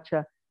un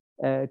facha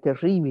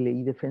terrible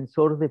y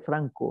defensor de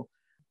Franco.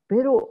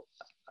 Pero,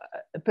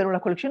 pero la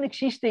colección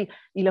existe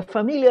y la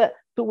familia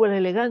tuvo la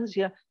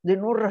elegancia de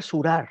no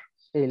rasurar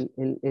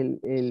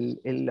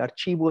el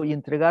archivo y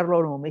entregarlo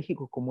a Nuevo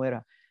México como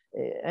era.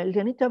 El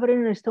de Anita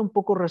Brennan está un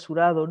poco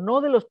rasurado, no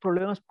de los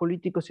problemas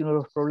políticos, sino de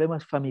los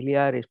problemas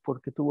familiares,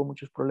 porque tuvo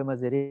muchos problemas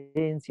de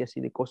herencias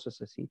y de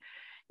cosas así.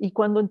 Y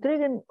cuando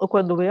entreguen o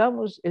cuando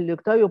veamos el de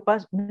Octavio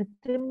Paz, me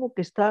temo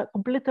que está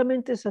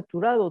completamente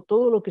saturado.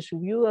 Todo lo que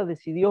su viuda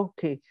decidió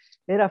que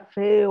era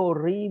feo,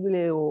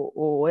 horrible,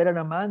 o eran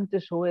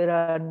amantes, o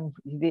eran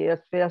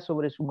ideas feas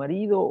sobre su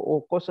marido,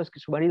 o cosas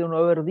que su marido no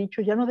haber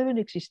dicho, ya no deben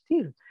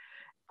existir.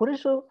 Por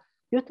eso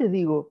yo te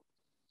digo,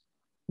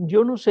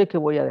 yo no sé qué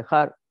voy a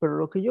dejar, pero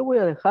lo que yo voy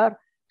a dejar,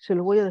 se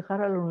lo voy a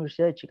dejar a la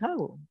Universidad de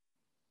Chicago.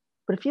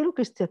 Prefiero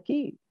que esté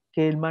aquí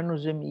que en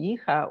manos de mi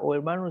hija o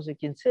en manos de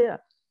quien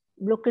sea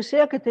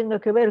que tenga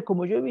que ver,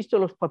 como yo he visto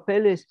los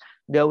papeles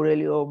de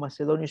Aurelio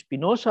Macedonio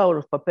Espinosa o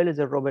los papeles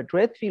de Robert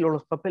Redfield o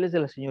los papeles de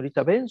la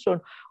señorita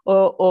Benson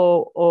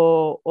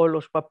o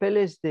los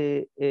papeles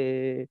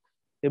de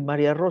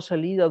María Rosa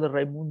Lida o de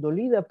Raimundo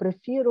Lida,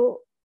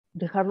 prefiero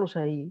dejarlos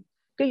ahí,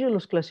 que ellos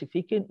los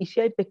clasifiquen y si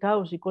hay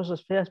pecados y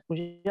cosas feas,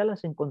 pues ya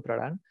las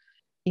encontrarán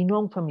y no a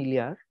un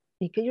familiar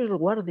y que ellos lo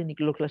guarden y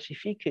que lo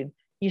clasifiquen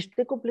y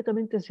esté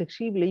completamente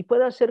accesible y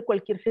pueda hacer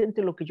cualquier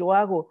gente lo que yo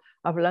hago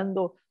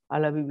hablando a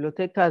la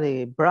biblioteca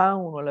de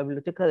Brown o a la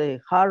biblioteca de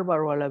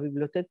Harvard o a la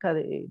biblioteca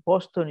de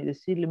Boston y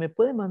decirle, ¿me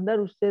puede mandar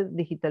usted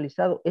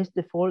digitalizado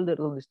este folder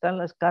donde están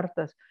las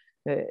cartas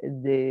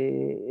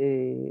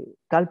de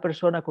tal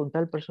persona con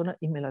tal persona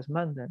y me las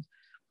mandan?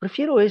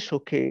 Prefiero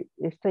eso que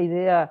esta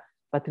idea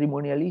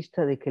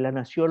patrimonialista de que la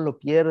nación lo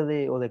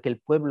pierde o de que el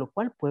pueblo,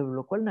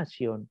 ¿cuál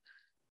nación?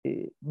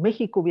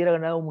 México hubiera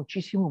ganado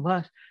muchísimo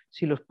más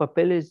si los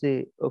papeles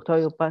de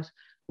Octavio Paz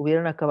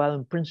hubieran acabado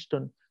en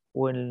Princeton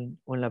o en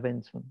la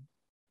Benson.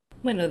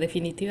 Bueno,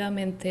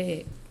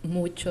 definitivamente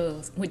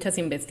muchas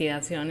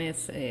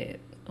investigaciones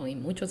y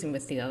muchos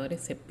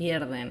investigadores se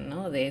pierden,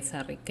 ¿no?, de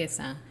esa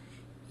riqueza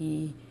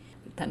y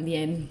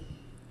también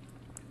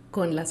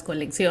con las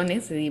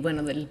colecciones y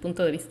bueno, desde el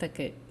punto de vista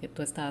que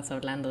tú estabas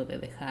hablando de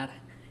dejar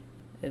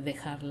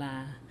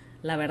la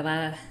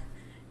verdad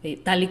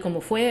tal y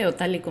como fue o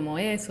tal y como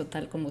es o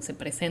tal como se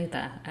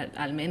presenta,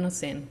 al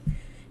menos en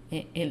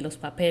los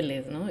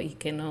papeles, ¿no? Y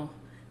que no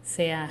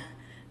sea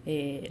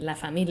la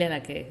familia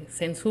la que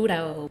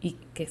censura y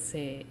que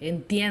se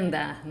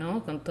entienda,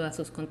 ¿no?, con todas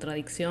sus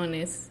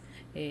contradicciones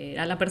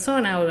a la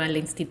persona o a la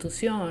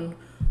institución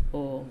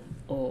o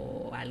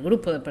al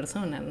grupo de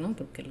personas, ¿no?,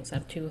 porque los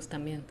archivos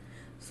también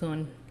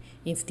son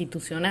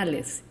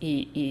institucionales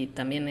y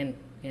también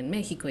en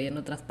México y en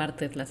otras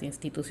partes las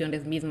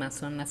instituciones mismas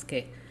son las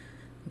que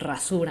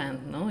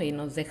rasuran, ¿no?, y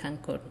nos dejan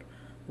con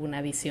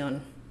una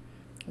visión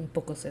un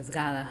poco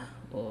sesgada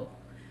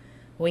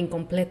o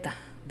incompleta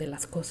de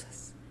las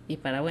cosas. Y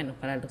para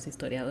los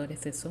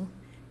historiadores eso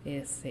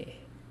es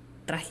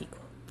trágico.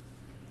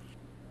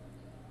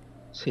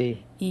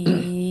 Sí.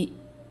 Y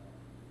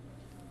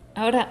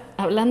ahora,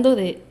 hablando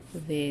de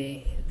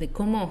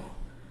cómo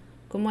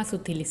has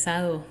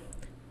utilizado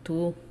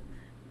tú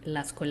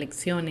las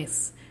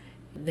colecciones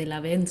de la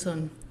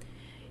Benson,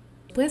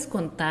 ¿puedes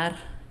contar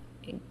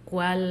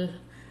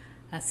cuál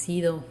ha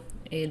sido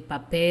el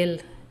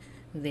papel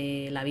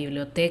de la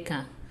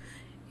biblioteca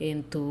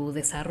en tu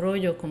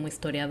desarrollo como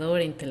historiador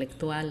e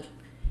intelectual?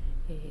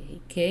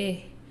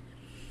 ¿Qué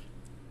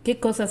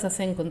cosas has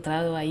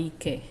encontrado ahí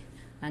que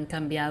han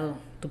cambiado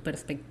tu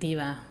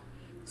perspectiva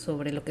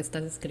sobre lo que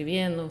estás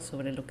escribiendo,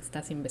 sobre lo que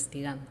estás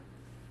investigando?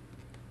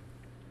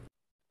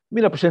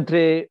 Mira, pues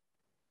entre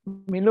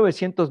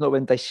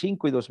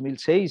 1995 y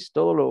 2006,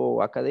 todo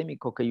lo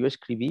académico que yo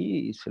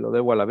escribí se lo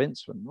debo a la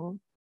Benson, ¿no?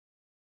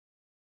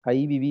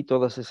 Ahí viví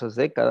todas esas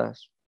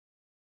décadas.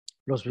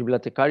 Los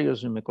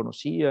bibliotecarios me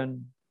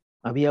conocían.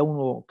 Había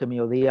uno que me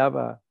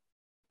odiaba,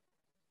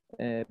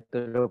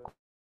 pero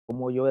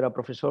como yo era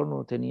profesor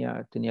no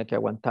tenía que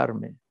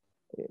aguantarme.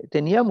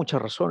 Tenía mucha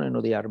razón en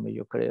odiarme,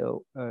 yo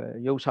creo.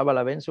 Yo usaba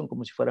la Benson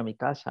como si fuera mi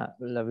casa.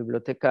 La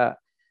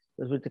biblioteca,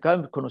 los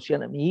bibliotecarios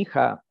conocían a mi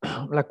hija,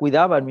 la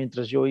cuidaban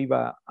mientras yo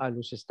iba a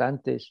los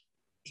estantes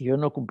y yo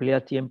no cumplía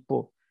a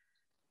tiempo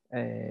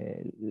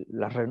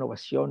las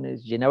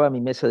renovaciones, llenaba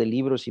mi mesa de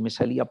libros y me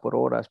salía por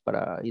horas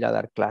para ir a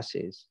dar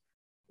clases.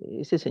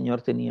 Ese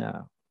señor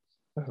tenía,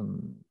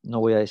 no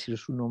voy a decir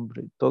su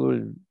nombre, todo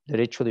el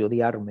derecho de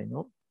odiarme,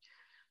 ¿no?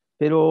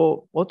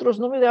 Pero otros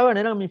no me daban,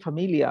 eran mi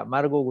familia,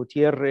 Margo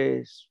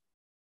Gutiérrez,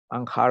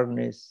 Ann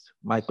Harness,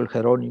 Michael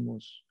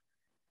Jerónimos,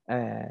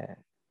 eh,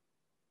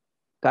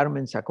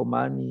 Carmen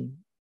Sacomani,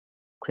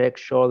 Craig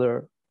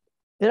Schroeder.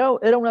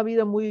 Era una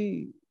vida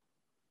muy,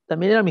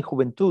 también era mi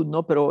juventud,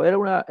 ¿no? Pero era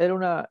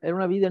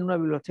una vida en una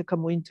biblioteca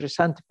muy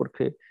interesante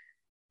porque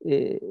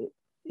eh,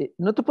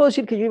 no te puedo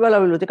decir que yo iba a la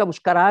biblioteca a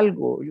buscar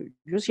algo.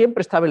 Yo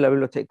siempre estaba en la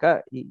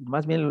biblioteca y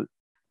más bien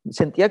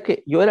sentía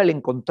que yo era el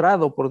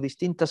encontrado por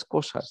distintas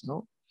cosas,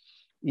 ¿no?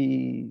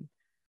 Y,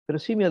 pero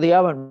sí me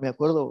odiaban, me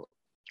acuerdo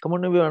 ¿Cómo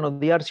no me iban a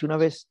odiar si una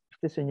vez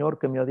este señor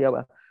que me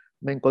odiaba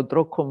me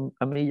encontró con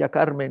a mí y a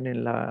Carmen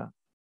en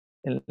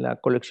la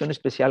colección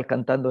especial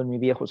cantando en mi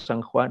viejo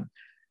San Juan,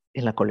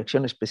 en la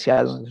colección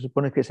especial, donde se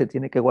supone que se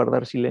tiene que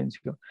guardar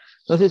silencio?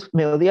 Entonces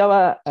me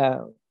odiaba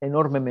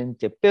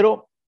enormemente,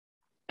 pero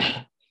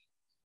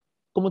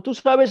como tú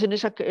sabes,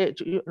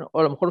 o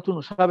a lo mejor tú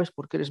no sabes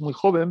porque eres muy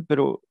joven,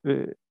 pero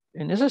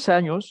en esos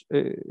años,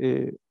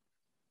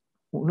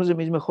 unos de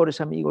mis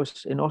mejores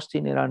amigos en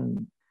Austin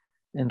eran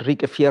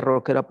Enrique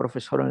Fierro, que era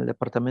profesor en el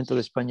Departamento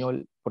de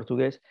Español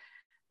Portugués,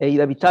 e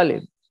Ida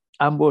Vitale,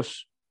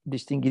 ambos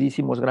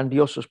distinguidísimos,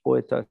 grandiosos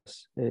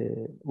poetas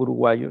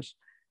uruguayos.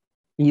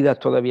 Ida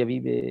todavía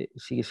vive,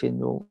 sigue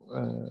siendo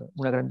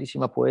una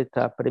grandísima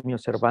poeta, premio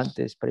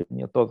Cervantes,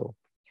 premio todo.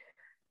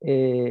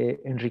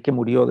 Enrique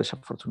murió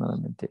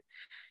desafortunadamente.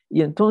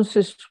 Y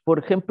entonces, por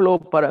ejemplo,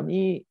 para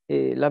mí,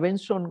 la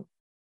Benson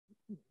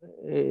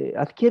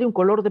adquiere un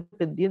color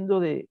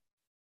dependiendo del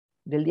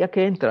día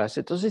que entras.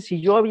 Entonces,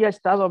 si yo había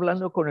estado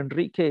hablando con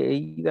Enrique e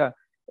Ida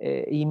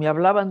y me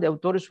hablaban de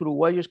autores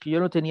uruguayos que yo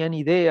no tenía ni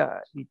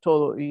idea y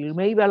todo, y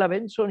me iba a la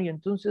Benson y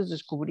entonces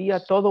descubría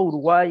todo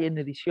Uruguay en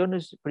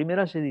ediciones,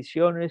 primeras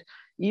ediciones,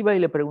 iba y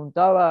le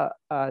preguntaba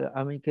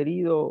a mi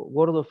querido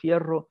Gordo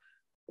Fierro: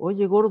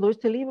 oye, Gordo,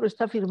 este libro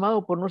está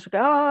firmado por no sé qué,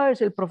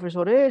 es el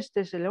profesor este,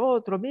 es el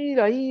otro,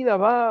 mira, Ida,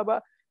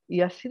 va. Y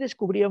así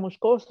descubríamos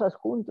cosas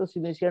juntos y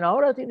me decían: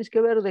 ahora tienes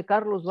que ver de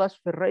Carlos Vaz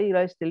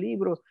Ferreira este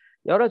libro,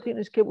 y ahora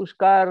tienes que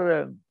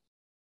buscar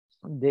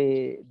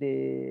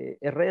de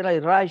Herrera y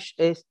Reich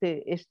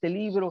este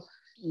libro.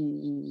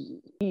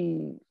 Y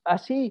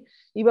así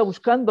iba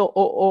buscando.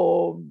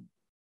 O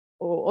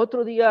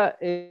otro día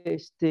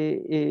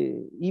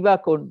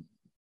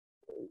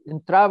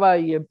entraba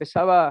y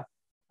empezaba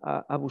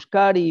a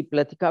buscar y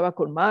platicaba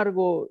con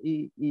Margo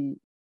y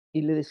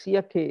le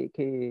decía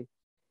que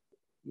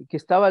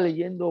estaba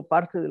leyendo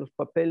parte de los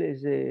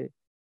papeles de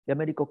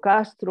Américo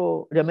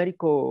Castro, de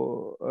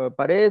Américo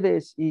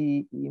Paredes,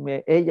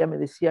 ella me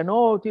decía: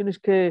 no, tienes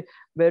que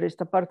ver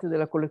esta parte de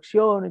la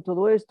colección y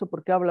todo esto,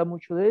 porque habla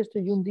mucho de esto.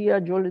 Y un día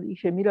yo le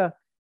dije: mira,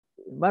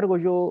 Margo,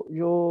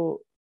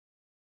 yo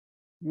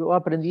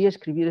aprendí a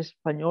escribir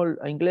español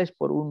a inglés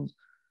por un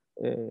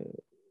eh,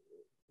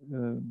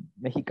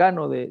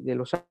 mexicano de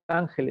Los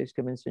Ángeles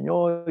que me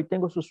enseñó, y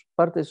tengo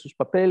partes de sus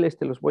papeles,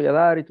 te los voy a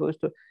dar y todo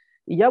esto.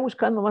 Y ya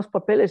buscando más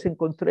papeles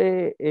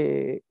encontré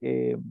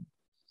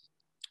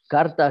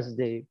cartas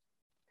de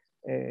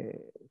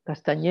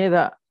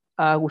Castañeda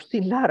a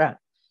Agustín Lara,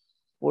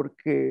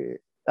 porque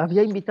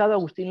había invitado a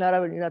Agustín Lara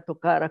a venir a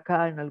tocar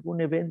acá en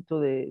algún evento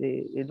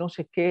de no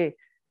sé qué,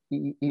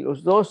 y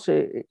los dos,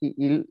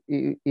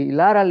 y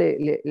Lara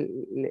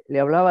le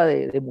hablaba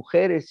de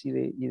mujeres y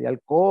de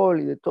alcohol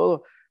y de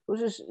todo.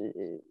 Entonces,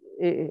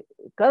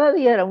 cada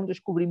día era un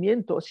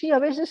descubrimiento. Sí, a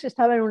veces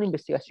estaba en una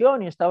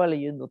investigación y estaba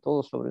leyendo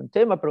todo sobre un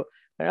tema, pero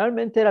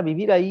generalmente era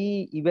vivir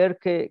ahí y ver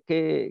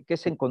qué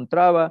se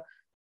encontraba.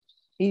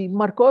 Y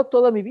marcó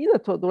toda mi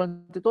vida.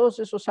 Durante todos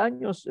esos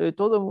años,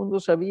 todo el mundo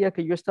sabía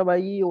que yo estaba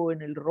ahí o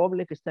en el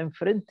roble que está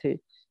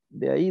enfrente,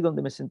 de ahí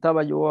donde me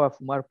sentaba yo a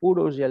fumar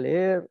puros y a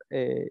leer.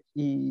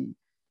 Y,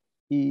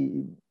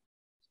 y,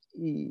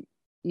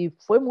 y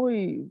fue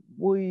muy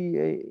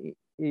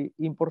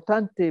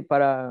importante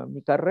para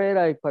mi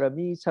carrera y para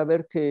mí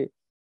saber que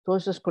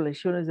todas esas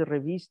colecciones de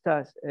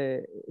revistas,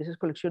 esas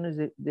colecciones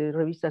de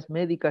revistas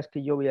médicas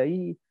que yo vi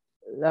ahí,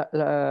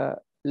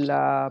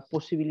 la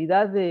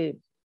posibilidad de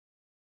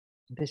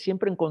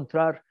siempre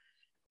encontrar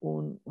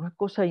una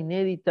cosa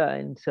inédita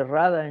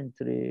encerrada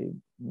entre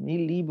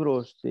 1000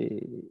 libros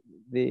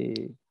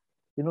de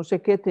no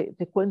sé qué.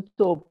 Te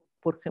cuento,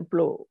 por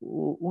ejemplo,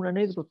 una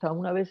anécdota.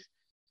 Una vez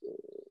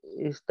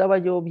estaba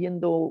yo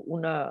viendo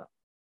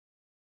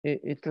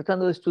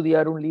tratando de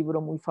estudiar un libro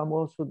muy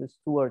famoso de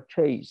Stuart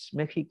Chase,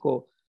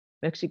 México,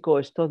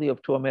 Study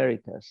of Two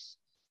Americas.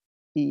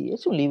 Y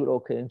es un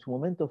libro que en su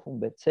momento fue un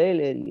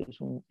bestseller y es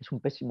un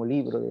pésimo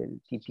libro de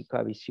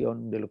típica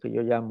visión de lo que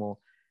yo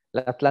llamo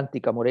la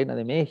Atlántica Morena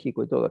de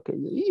México y todo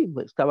aquello. Y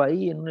pues, estaba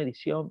ahí en una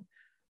edición.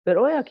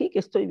 Pero he aquí que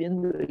estoy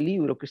viendo el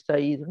libro que está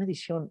ahí, de una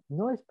edición,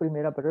 no es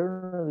primera, pero era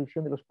una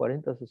edición de los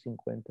 40 o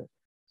 50,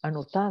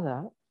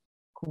 anotada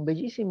con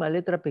bellísima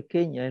letra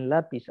pequeña en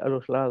lápiz a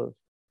los lados.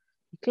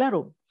 Y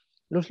claro,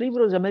 los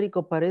libros de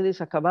Américo Paredes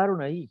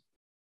acabaron ahí.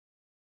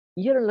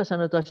 Y eran las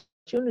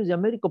anotaciones de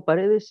Américo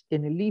Paredes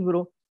en el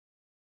libro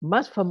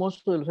más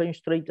famoso de los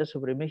años 30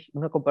 sobre México,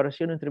 una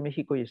comparación entre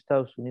México y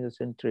Estados Unidos,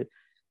 entre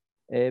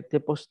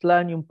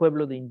Tepoztlán y un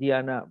pueblo de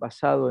Indiana,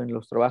 basado en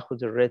los trabajos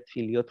de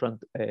Redfield y otro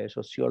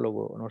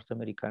sociólogo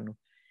norteamericano.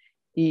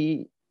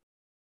 Y,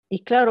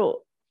 y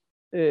claro,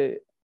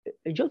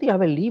 yo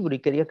odiaba el libro y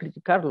quería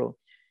criticarlo,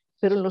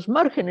 pero en los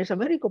márgenes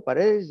Américo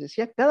Paredes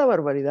decía cada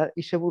barbaridad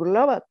y se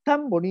burlaba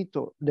tan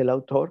bonito del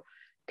autor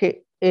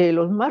que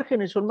los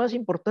márgenes son más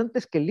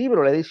importantes que el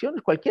libro. La edición es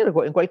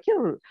en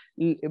cualquier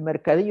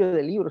mercadillo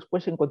de libros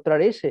puedes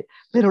encontrar ese,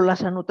 pero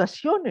las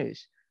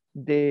anotaciones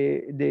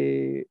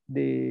de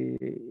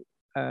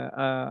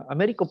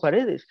Américo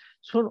Paredes,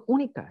 son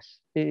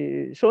únicas,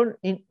 son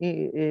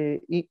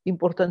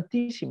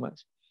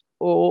importantísimas.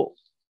 O,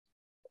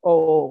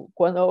 o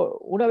cuando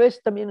una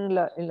vez también en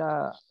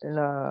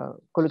la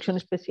colección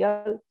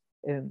especial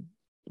eh,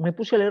 me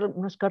puse a leer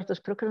unas cartas,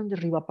 creo que eran de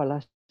Riva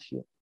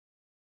Palacio,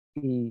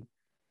 y,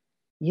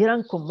 y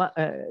eran con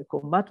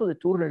Mato de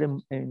Turner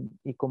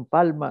y con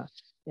Palma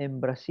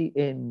en Brasil,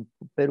 en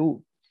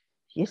Perú.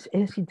 Y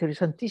es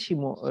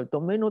interesantísimo.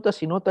 Tomé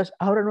notas y notas,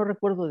 ahora no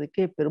recuerdo de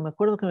qué, pero me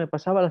acuerdo que me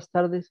pasaba las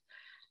tardes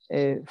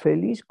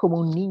feliz como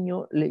un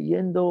niño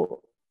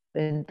leyendo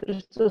entre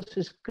estos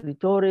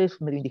escritores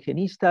medio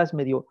indigenistas,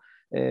 medio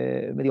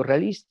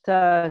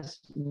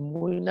realistas,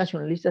 muy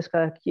nacionalistas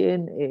cada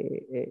quien.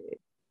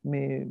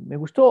 Me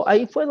gustó.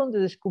 Ahí fue donde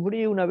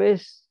descubrí una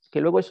vez,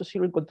 que luego eso sí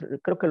lo encontré,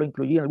 creo que lo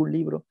incluí en algún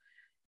libro,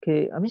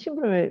 que a mí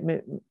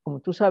siempre, como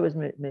tú sabes,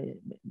 me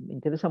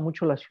interesa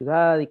mucho la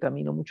ciudad y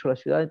camino mucho la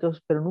ciudad,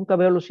 entonces, pero nunca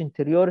veo los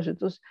interiores.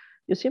 Entonces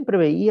yo siempre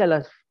veía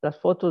las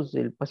fotos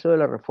del Paseo de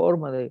la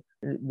Reforma,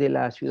 de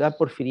la ciudad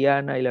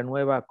porfiriana y la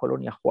nueva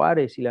colonia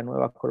Juárez y la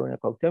nueva colonia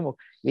Cuauhtémoc.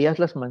 Veías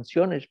las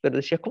mansiones, pero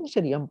decía, ¿cómo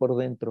serían por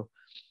dentro?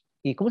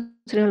 ¿Y cómo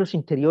serían los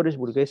interiores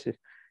burgueses?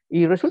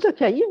 Y resulta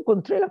que ahí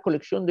encontré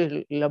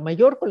la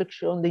mayor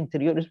colección de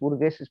interiores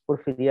burgueses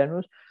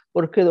porfirianos,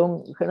 porque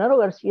don Genaro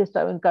García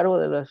estaba en cargo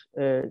de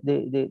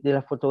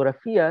las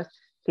fotografías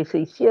que se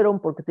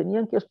hicieron, porque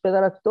tenían que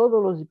hospedar a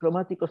todos los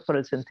diplomáticos para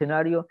el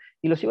centenario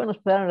y los iban a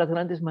hospedar en las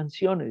grandes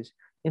mansiones.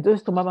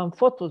 Entonces tomaban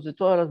fotos de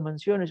todas las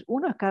mansiones,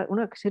 una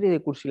serie de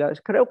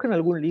curiosidades. Creo que en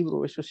algún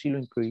libro eso sí lo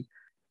incluí,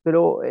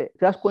 pero te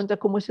das cuenta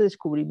cómo ese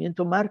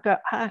descubrimiento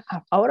marca,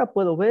 ahora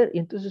puedo ver, y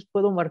entonces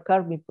puede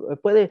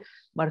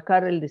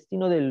marcar el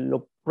destino del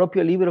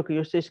propio libro que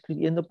yo estoy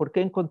escribiendo, porque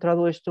he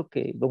encontrado esto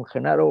que don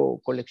Genaro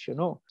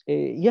coleccionó.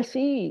 Y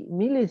así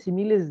miles y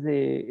miles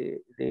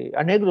de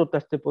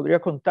anécdotas te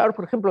podría contar.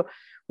 Por ejemplo,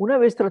 una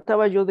vez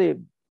trataba yo de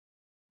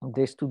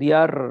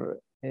estudiar,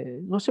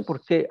 no sé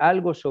por qué,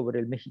 algo sobre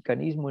el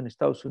mexicanismo en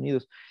Estados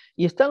Unidos.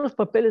 Y están los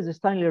papeles de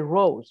Stanley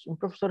Rose, un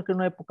profesor que en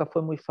una época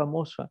fue muy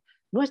famosa.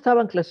 No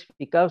estaban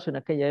clasificados en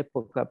aquella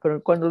época,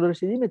 pero cuando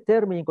decidí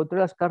meterme y encontré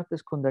las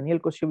cartas con Daniel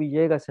Cosío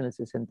Villegas en el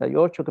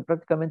 68, que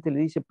prácticamente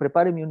le dice,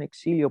 prepáreme un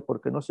exilio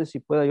porque no sé si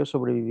pueda yo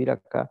sobrevivir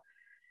acá.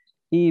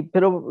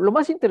 Pero lo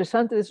más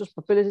interesante de esos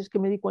papeles es que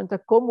me di cuenta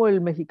cómo el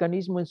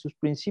mexicanismo en sus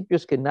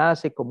principios, que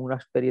nace como una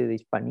especie de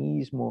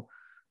hispanismo,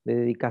 de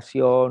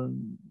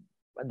dedicación,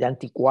 de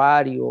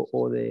anticuario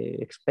o de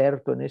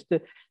experto en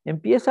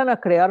empiezan a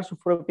crear su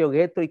propio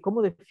gueto y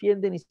cómo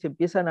defienden y se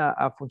empiezan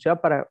a funcionar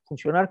para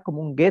funcionar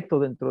como un gueto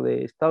dentro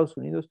de Estados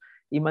Unidos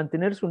y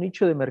mantener su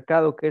nicho de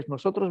mercado, que es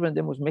nosotros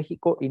vendemos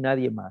México y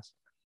nadie más.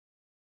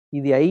 Y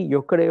de ahí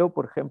yo creo,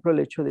 por ejemplo, el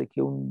hecho de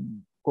que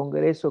un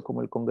congreso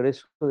como el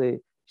Congreso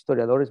de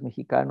Historiadores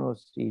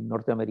Mexicanos y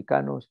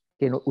Norteamericanos,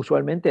 que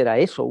usualmente era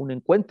eso, un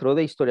encuentro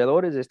de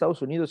historiadores de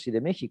Estados Unidos y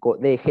de México,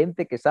 de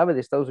gente que sabe de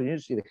Estados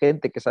Unidos y de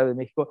gente que sabe de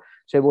México,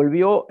 se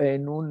volvió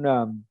en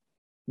un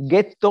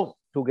ghetto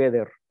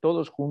together,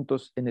 todos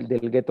juntos en el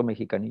del ghetto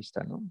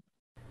mexicanista, ¿no?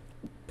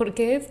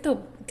 Porque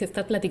esto que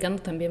estás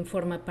platicando también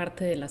forma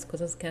parte de las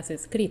cosas que has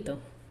escrito.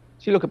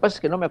 Sí, lo que pasa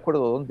es que no me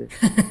acuerdo dónde.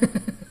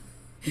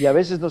 Y a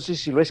veces no sé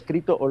si lo he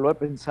escrito o lo he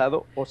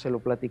pensado o se lo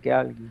platiqué a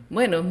alguien.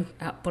 Bueno,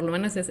 por lo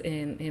menos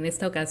en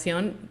esta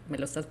ocasión me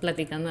lo estás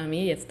platicando a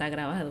mí y está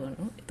grabado,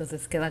 ¿no?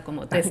 Entonces queda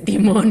como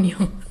testimonio,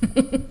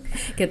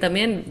 que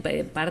también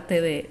parte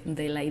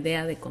de la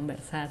idea de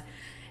conversar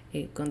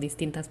con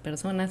distintas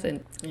personas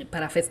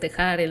para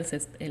festejar el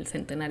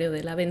centenario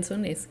de la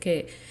Benson es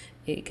que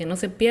no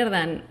se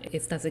pierdan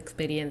estas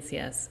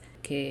experiencias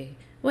que,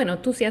 bueno,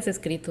 tú sí has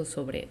escrito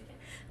sobre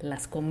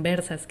las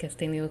conversas que has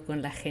tenido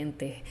con la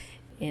gente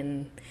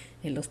en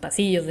los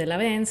pasillos de la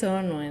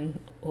Benson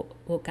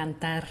o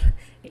cantar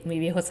Mi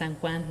Viejo San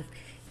Juan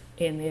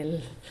en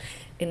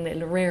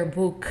el Rare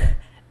Book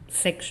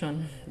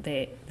section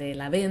de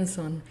la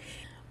Benson,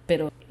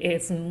 pero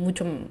es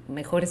mucho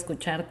mejor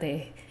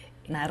escucharte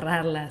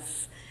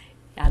narrarlas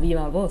a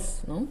viva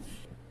voz, ¿no?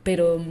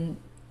 Pero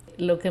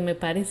lo que me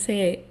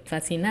parece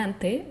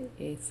fascinante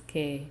es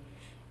que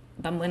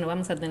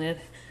vamos a tener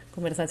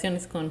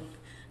conversaciones con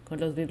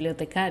los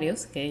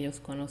bibliotecarios, que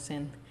ellos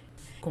conocen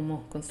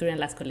cómo construyen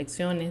las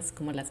colecciones,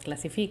 cómo las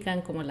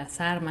clasifican, cómo las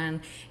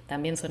arman.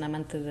 También son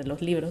amantes de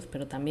los libros,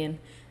 pero también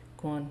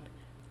con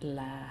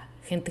la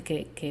gente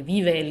que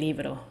vive el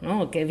libro,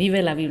 ¿no? Que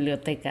vive la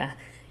biblioteca,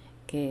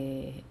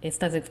 que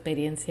estas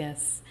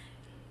experiencias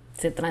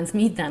se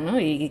transmitan,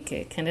 ¿no? Y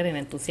que generen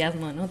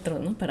entusiasmo en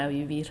otros, ¿no? Para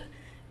vivir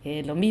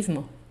lo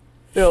mismo.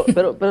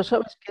 Pero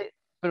sabes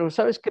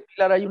qué,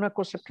 Pilar, hay una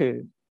cosa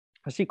que,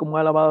 así como ha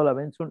alabado la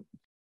Benson,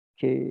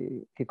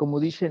 que como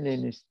dicen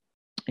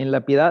en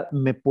La Piedad,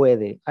 me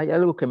puede. Hay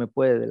algo que me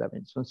puede de la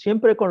Benson.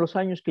 Siempre con los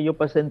años que yo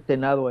pasé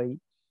entenado ahí,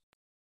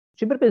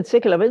 siempre pensé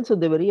que la Benson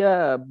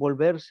debería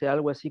volverse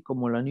algo así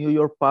como la New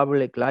York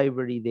Public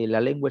Library de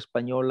la lengua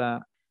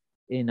española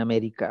en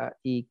América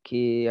y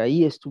que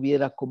ahí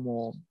estuviera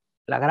como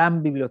la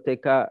gran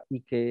biblioteca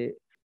y que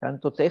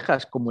tanto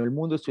Texas como el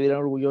mundo estuvieran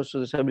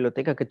orgullosos de esa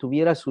biblioteca, que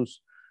tuviera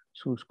sus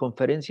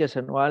conferencias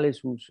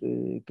anuales,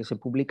 que se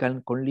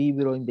publican con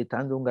libro,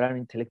 invitando a un gran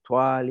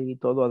intelectual y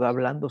todo,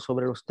 hablando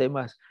sobre los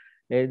temas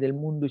del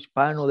mundo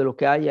hispano, de lo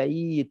que hay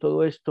ahí y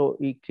todo esto,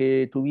 y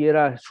que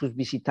tuviera sus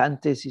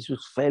visitantes y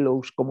sus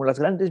fellows, como las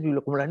grandes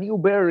bibliotecas, como la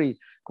Newberry,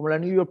 como la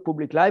New York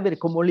Public Library,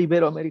 como el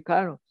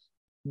Iberoamericano.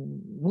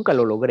 Nunca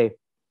lo logré,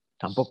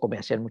 tampoco me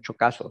hacían mucho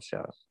caso, o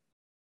sea,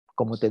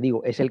 como te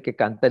digo, es el que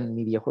canta en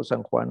mi viejo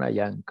San Juan,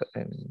 allá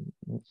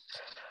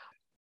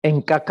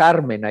en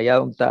Carmen, allá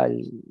donde está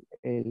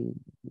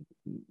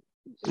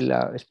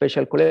la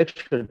Special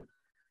Collection.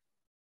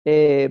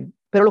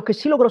 Pero lo que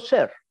sí logró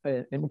ser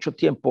en mucho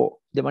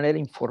tiempo, de manera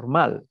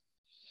informal,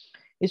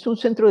 es un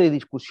centro de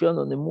discusión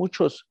donde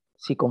muchos,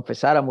 si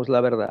confesáramos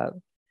la verdad,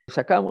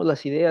 sacamos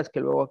las ideas que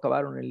luego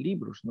acabaron en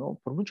libros, ¿no?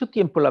 Por mucho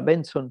tiempo la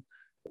Benson,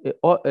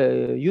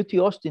 UT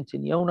Austin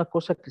tenía una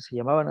cosa que se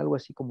llamaban algo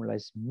así como la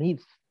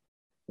Smith,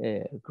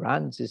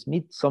 Grants,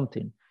 Smith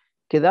something,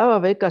 que daba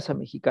becas a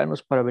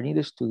mexicanos para venir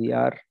a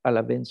estudiar a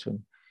la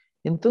Benson.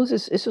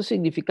 Entonces, eso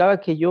significaba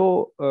que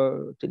yo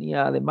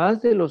tenía,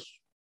 además de los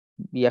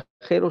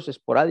viajeros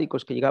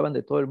esporádicos que llegaban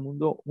de todo el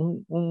mundo,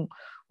 un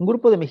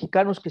grupo de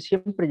mexicanos que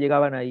siempre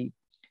llegaban ahí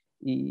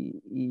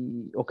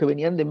o que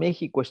venían de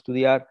México a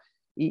estudiar.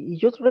 Y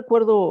yo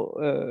recuerdo,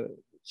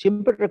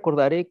 siempre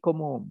recordaré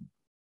como,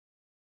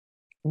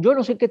 yo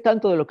no sé qué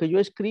tanto de lo que yo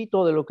he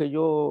escrito, de lo que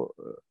yo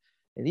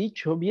he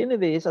dicho, viene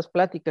de esas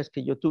pláticas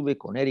que yo tuve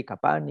con Erika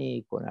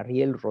Pani, con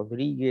Ariel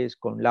Rodríguez,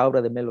 con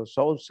Laura de Melo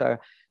Sousa,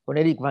 con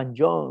Eric Van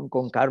John,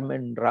 con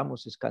Carmen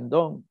Ramos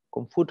Escandón,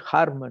 con Food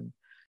Harman,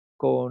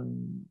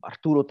 con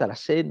Arturo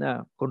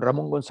Taracena, con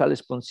Ramón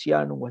González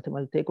Ponciano, un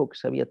guatemalteco que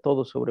sabía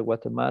todo sobre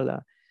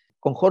Guatemala,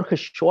 con Jorge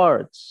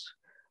Schwartz,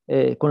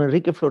 con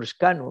Enrique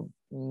Florescano,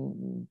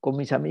 con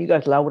mis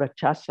amigas Laura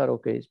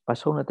Cházaro, que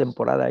pasó una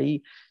temporada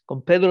ahí,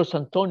 con Pedro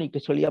Santoni, que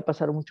solía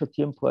pasar mucho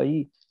tiempo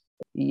ahí.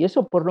 Y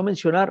eso por no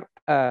mencionar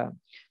a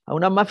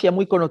una mafia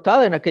muy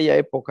connotada en aquella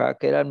época,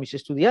 que eran mis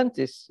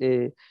estudiantes,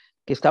 que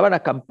estaban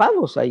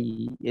acampados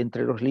ahí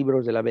entre los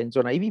libros de la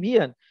Benson, ahí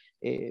vivían.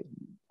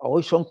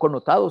 Hoy son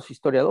connotados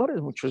historiadores,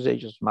 muchos de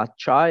ellos, Matt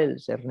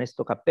Childs,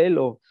 Ernesto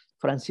Capello,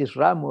 Francis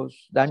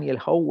Ramos, Daniel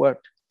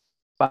Howard,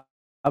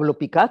 Pablo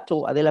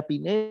Picato, Adela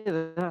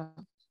Pineda,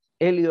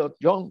 Elliot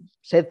Young,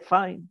 Seth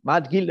Fine,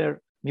 Matt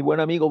Giller, mi buen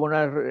amigo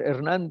Bonar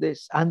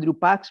Hernández, Andrew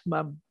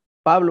Paxman,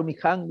 Pablo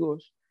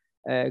Mijangos,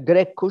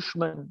 Greg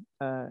Cushman,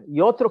 y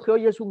otro que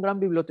hoy es un gran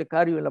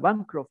bibliotecario en la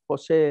Bancroft,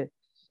 José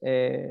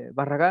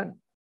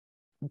Barragán.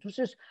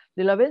 Entonces,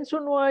 de la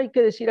Benson no hay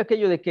que decir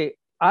aquello de que,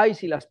 ay,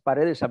 si las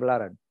paredes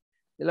hablaran.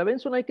 De la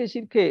Benson hay que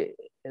decir que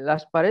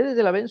las paredes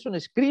de la Benson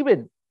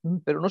escriben,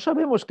 pero no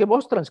sabemos qué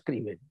voz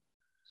transcriben.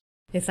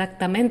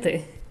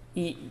 Exactamente.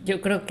 Y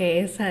yo creo que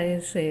esa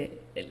es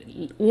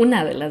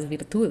una de las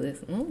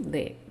virtudes, ¿no?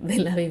 de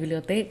la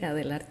biblioteca,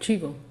 del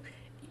archivo.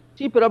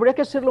 Sí, pero habría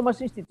que hacerlo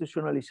más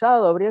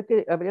institucionalizado, habría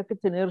que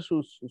tener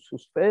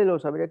sus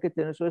pelos, habría que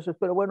tener eso,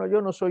 pero bueno,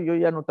 yo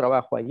ya no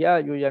trabajo allá,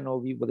 yo ya no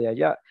vivo de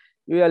allá,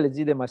 yo ya les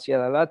di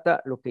demasiada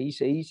lata, lo que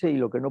hice, hice y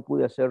lo que no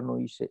pude hacer, no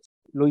hice.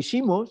 Lo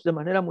hicimos de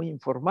manera muy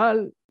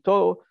informal,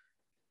 todo,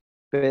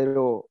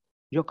 pero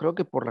yo creo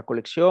que por la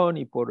colección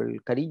y por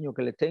el cariño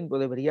que le tengo,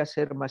 debería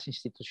ser más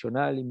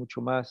institucional y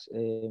mucho más,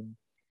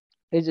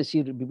 es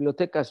decir,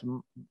 bibliotecas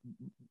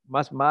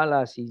más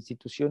malas,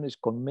 instituciones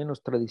con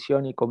menos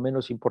tradición y con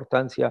menos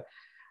importancia,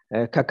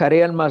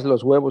 cacarean más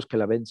los huevos que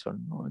la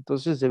Benson, ¿no?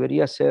 Entonces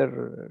debería ser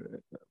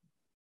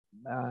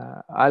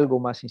algo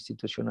más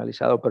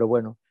institucionalizado, pero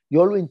bueno,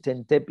 yo lo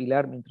intenté,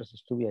 Pilar, mientras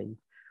estuve ahí,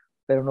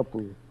 pero no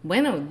pude.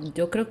 Bueno,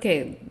 yo creo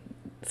que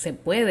se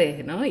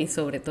puede, ¿no? Y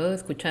sobre todo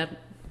escuchar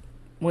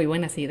muy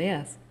buenas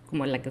ideas,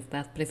 como la que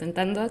estás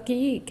presentando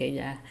aquí y que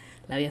ya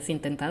la habías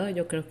intentado.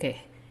 Yo creo que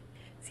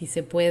sí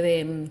se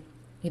puede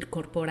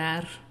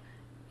incorporar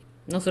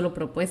no solo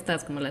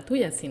propuestas como la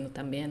tuya, sino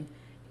también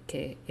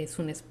que es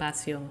un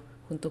espacio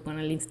junto con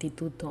el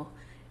instituto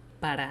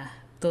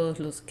para todos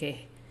los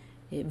que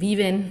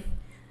viven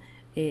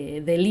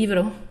del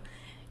libro,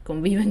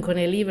 conviven con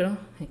el libro,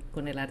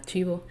 con el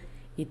archivo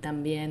y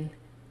también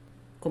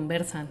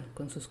conversan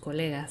con sus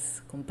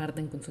colegas,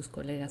 comparten con sus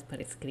colegas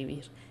para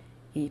escribir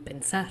y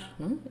pensar,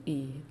 ¿no?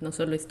 Y no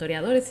solo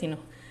historiadores, sino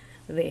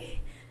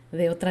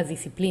de otras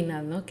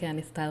disciplinas, ¿no? Que han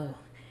estado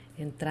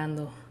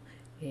entrando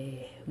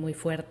muy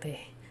fuerte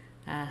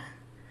a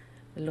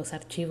los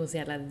archivos y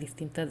a las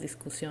distintas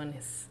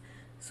discusiones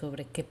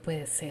sobre qué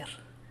puede ser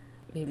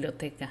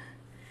biblioteca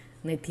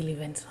Nettie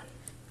Benson.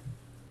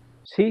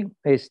 Sí,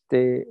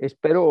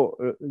 espero,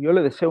 yo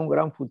le deseo un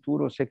gran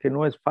futuro, sé que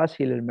no es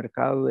fácil el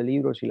mercado de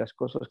libros y las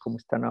cosas como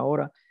están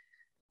ahora.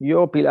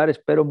 Yo, Pilar,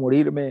 espero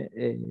morirme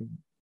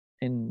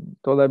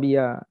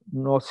todavía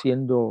no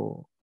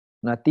siendo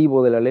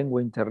nativo de la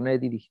lengua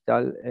internet y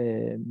digital,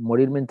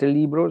 morirme entre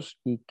libros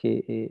y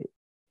que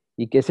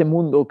ese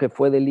mundo que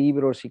fue de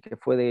libros y que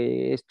fue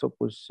de esto,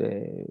 pues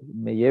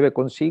me lleve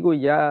consigo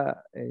y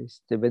ya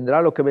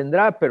vendrá lo que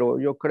vendrá, pero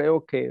yo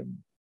creo que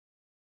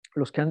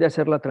los que han de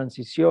hacer la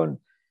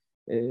transición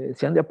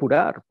se han de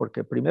apurar,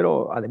 porque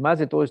primero, además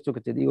de todo esto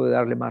que te digo, de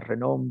darle más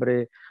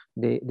renombre,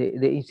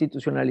 de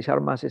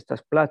institucionalizar más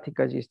estas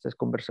pláticas y estas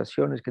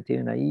conversaciones que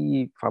tienen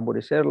ahí,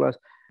 favorecerlas,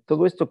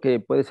 todo esto que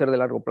puede ser de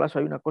largo plazo,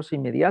 hay una cosa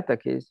inmediata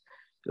que es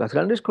las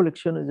grandes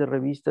colecciones de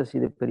revistas y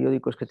de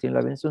periódicos que tiene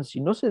la Benson, si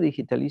no se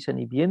digitalizan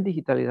y bien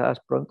digitalizadas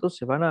pronto,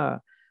 se van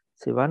a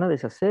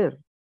deshacer.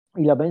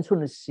 Y la Benson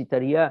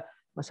necesitaría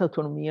más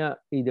autonomía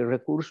y de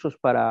recursos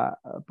para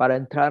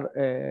entrar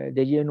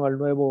de lleno al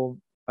nuevo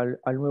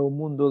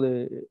mundo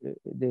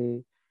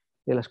de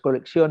las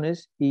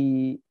colecciones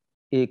y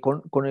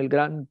con el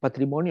gran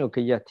patrimonio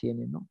que ya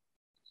tiene, ¿no?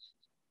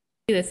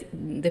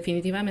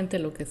 Definitivamente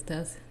lo que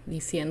estás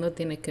diciendo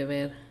tiene que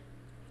ver,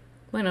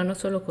 bueno, no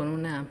solo con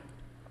unas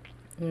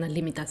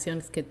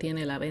limitaciones que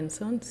tiene la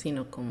Benson,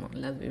 sino como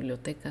las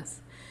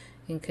bibliotecas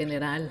en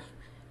general,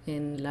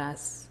 en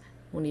las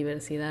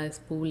universidades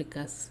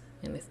públicas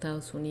en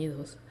Estados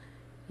Unidos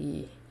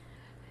y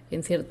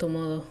en cierto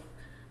modo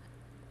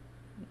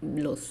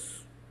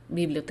los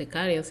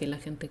bibliotecarios y la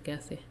gente que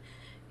hace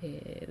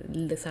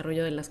el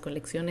desarrollo de las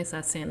colecciones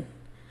hacen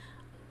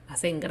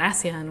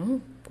gracia, ¿no?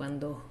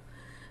 Cuando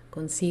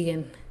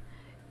consiguen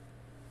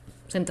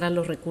centrar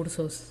los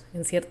recursos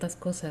en ciertas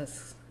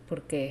cosas,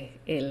 porque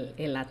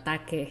el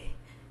ataque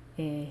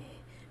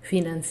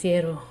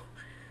financiero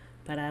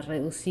para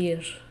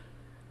reducir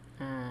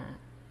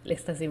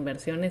estas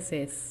inversiones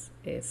es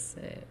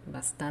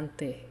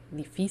bastante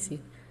difícil.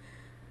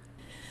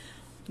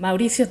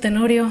 Mauricio,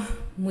 Tenorio,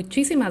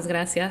 muchísimas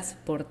gracias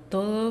por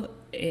todo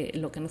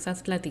lo que nos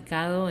has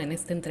platicado en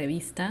esta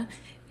entrevista.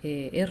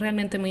 Es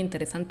realmente muy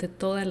interesante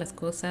todas las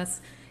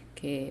cosas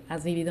que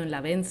has vivido en la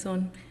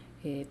Benson,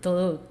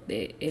 todo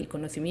el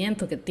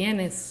conocimiento que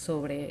tienes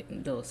sobre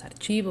los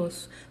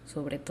archivos,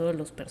 sobre todos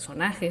los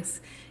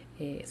personajes,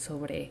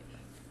 sobre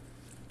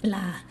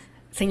la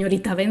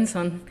señorita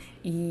Benson,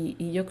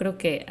 y yo creo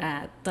que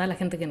a toda la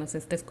gente que nos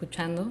está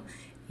escuchando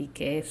y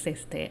que es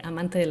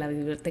amante de las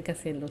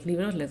bibliotecas y de los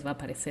libros les va a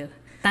parecer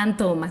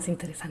tanto o más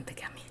interesante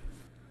que a mí.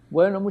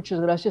 Bueno,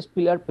 muchas gracias,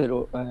 Pilar,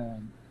 pero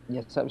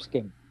ya sabes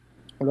que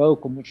lo hago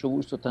con mucho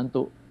gusto,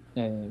 tanto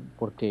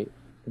porque,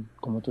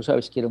 como tú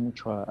sabes, quiero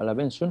mucho a la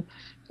Benson,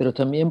 pero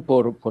también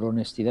por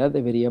honestidad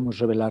deberíamos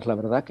revelar la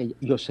verdad, que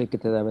yo sé que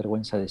te da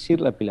vergüenza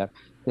decirla, Pilar,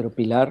 pero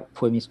Pilar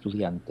fue mi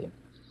estudiante.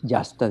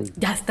 Ya está dicho.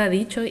 Ya está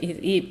dicho,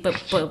 y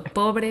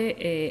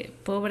pobre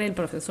el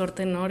profesor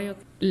Tenorio.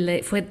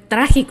 Fue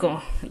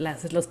trágico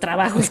los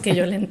trabajos que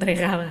yo le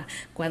entregaba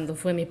cuando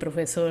fue mi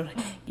profesor,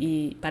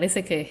 y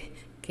parece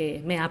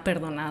que me ha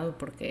perdonado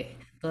porque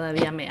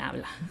todavía me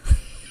habla.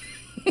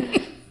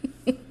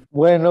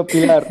 Bueno,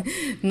 Pilar.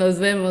 Nos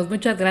vemos.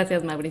 Muchas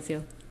gracias,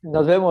 Mauricio.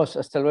 Nos vemos.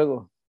 Hasta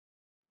luego.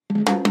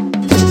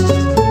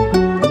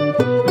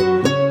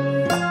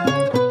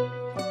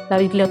 La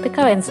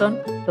Biblioteca Benson,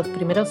 los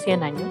primeros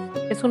 100 años,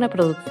 es una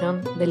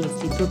producción del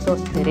Instituto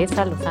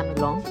Teresa Lozano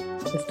Long,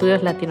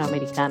 Estudios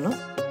Latinoamericanos,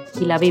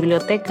 y la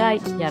Biblioteca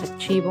y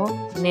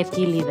Archivo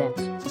Nettie Lee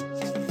Benson.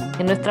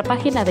 En nuestra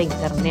página de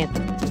internet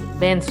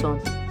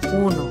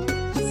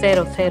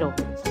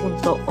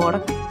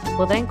benson100.org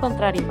podrá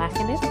encontrar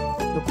imágenes,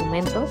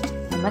 documentos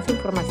y más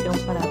información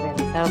para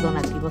realizar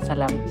donativos a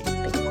la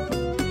biblioteca.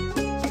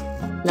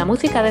 La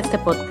música de este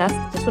podcast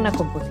es una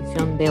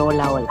composición de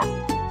Hola Hola.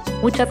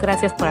 Muchas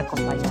gracias por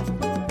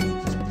acompañarnos.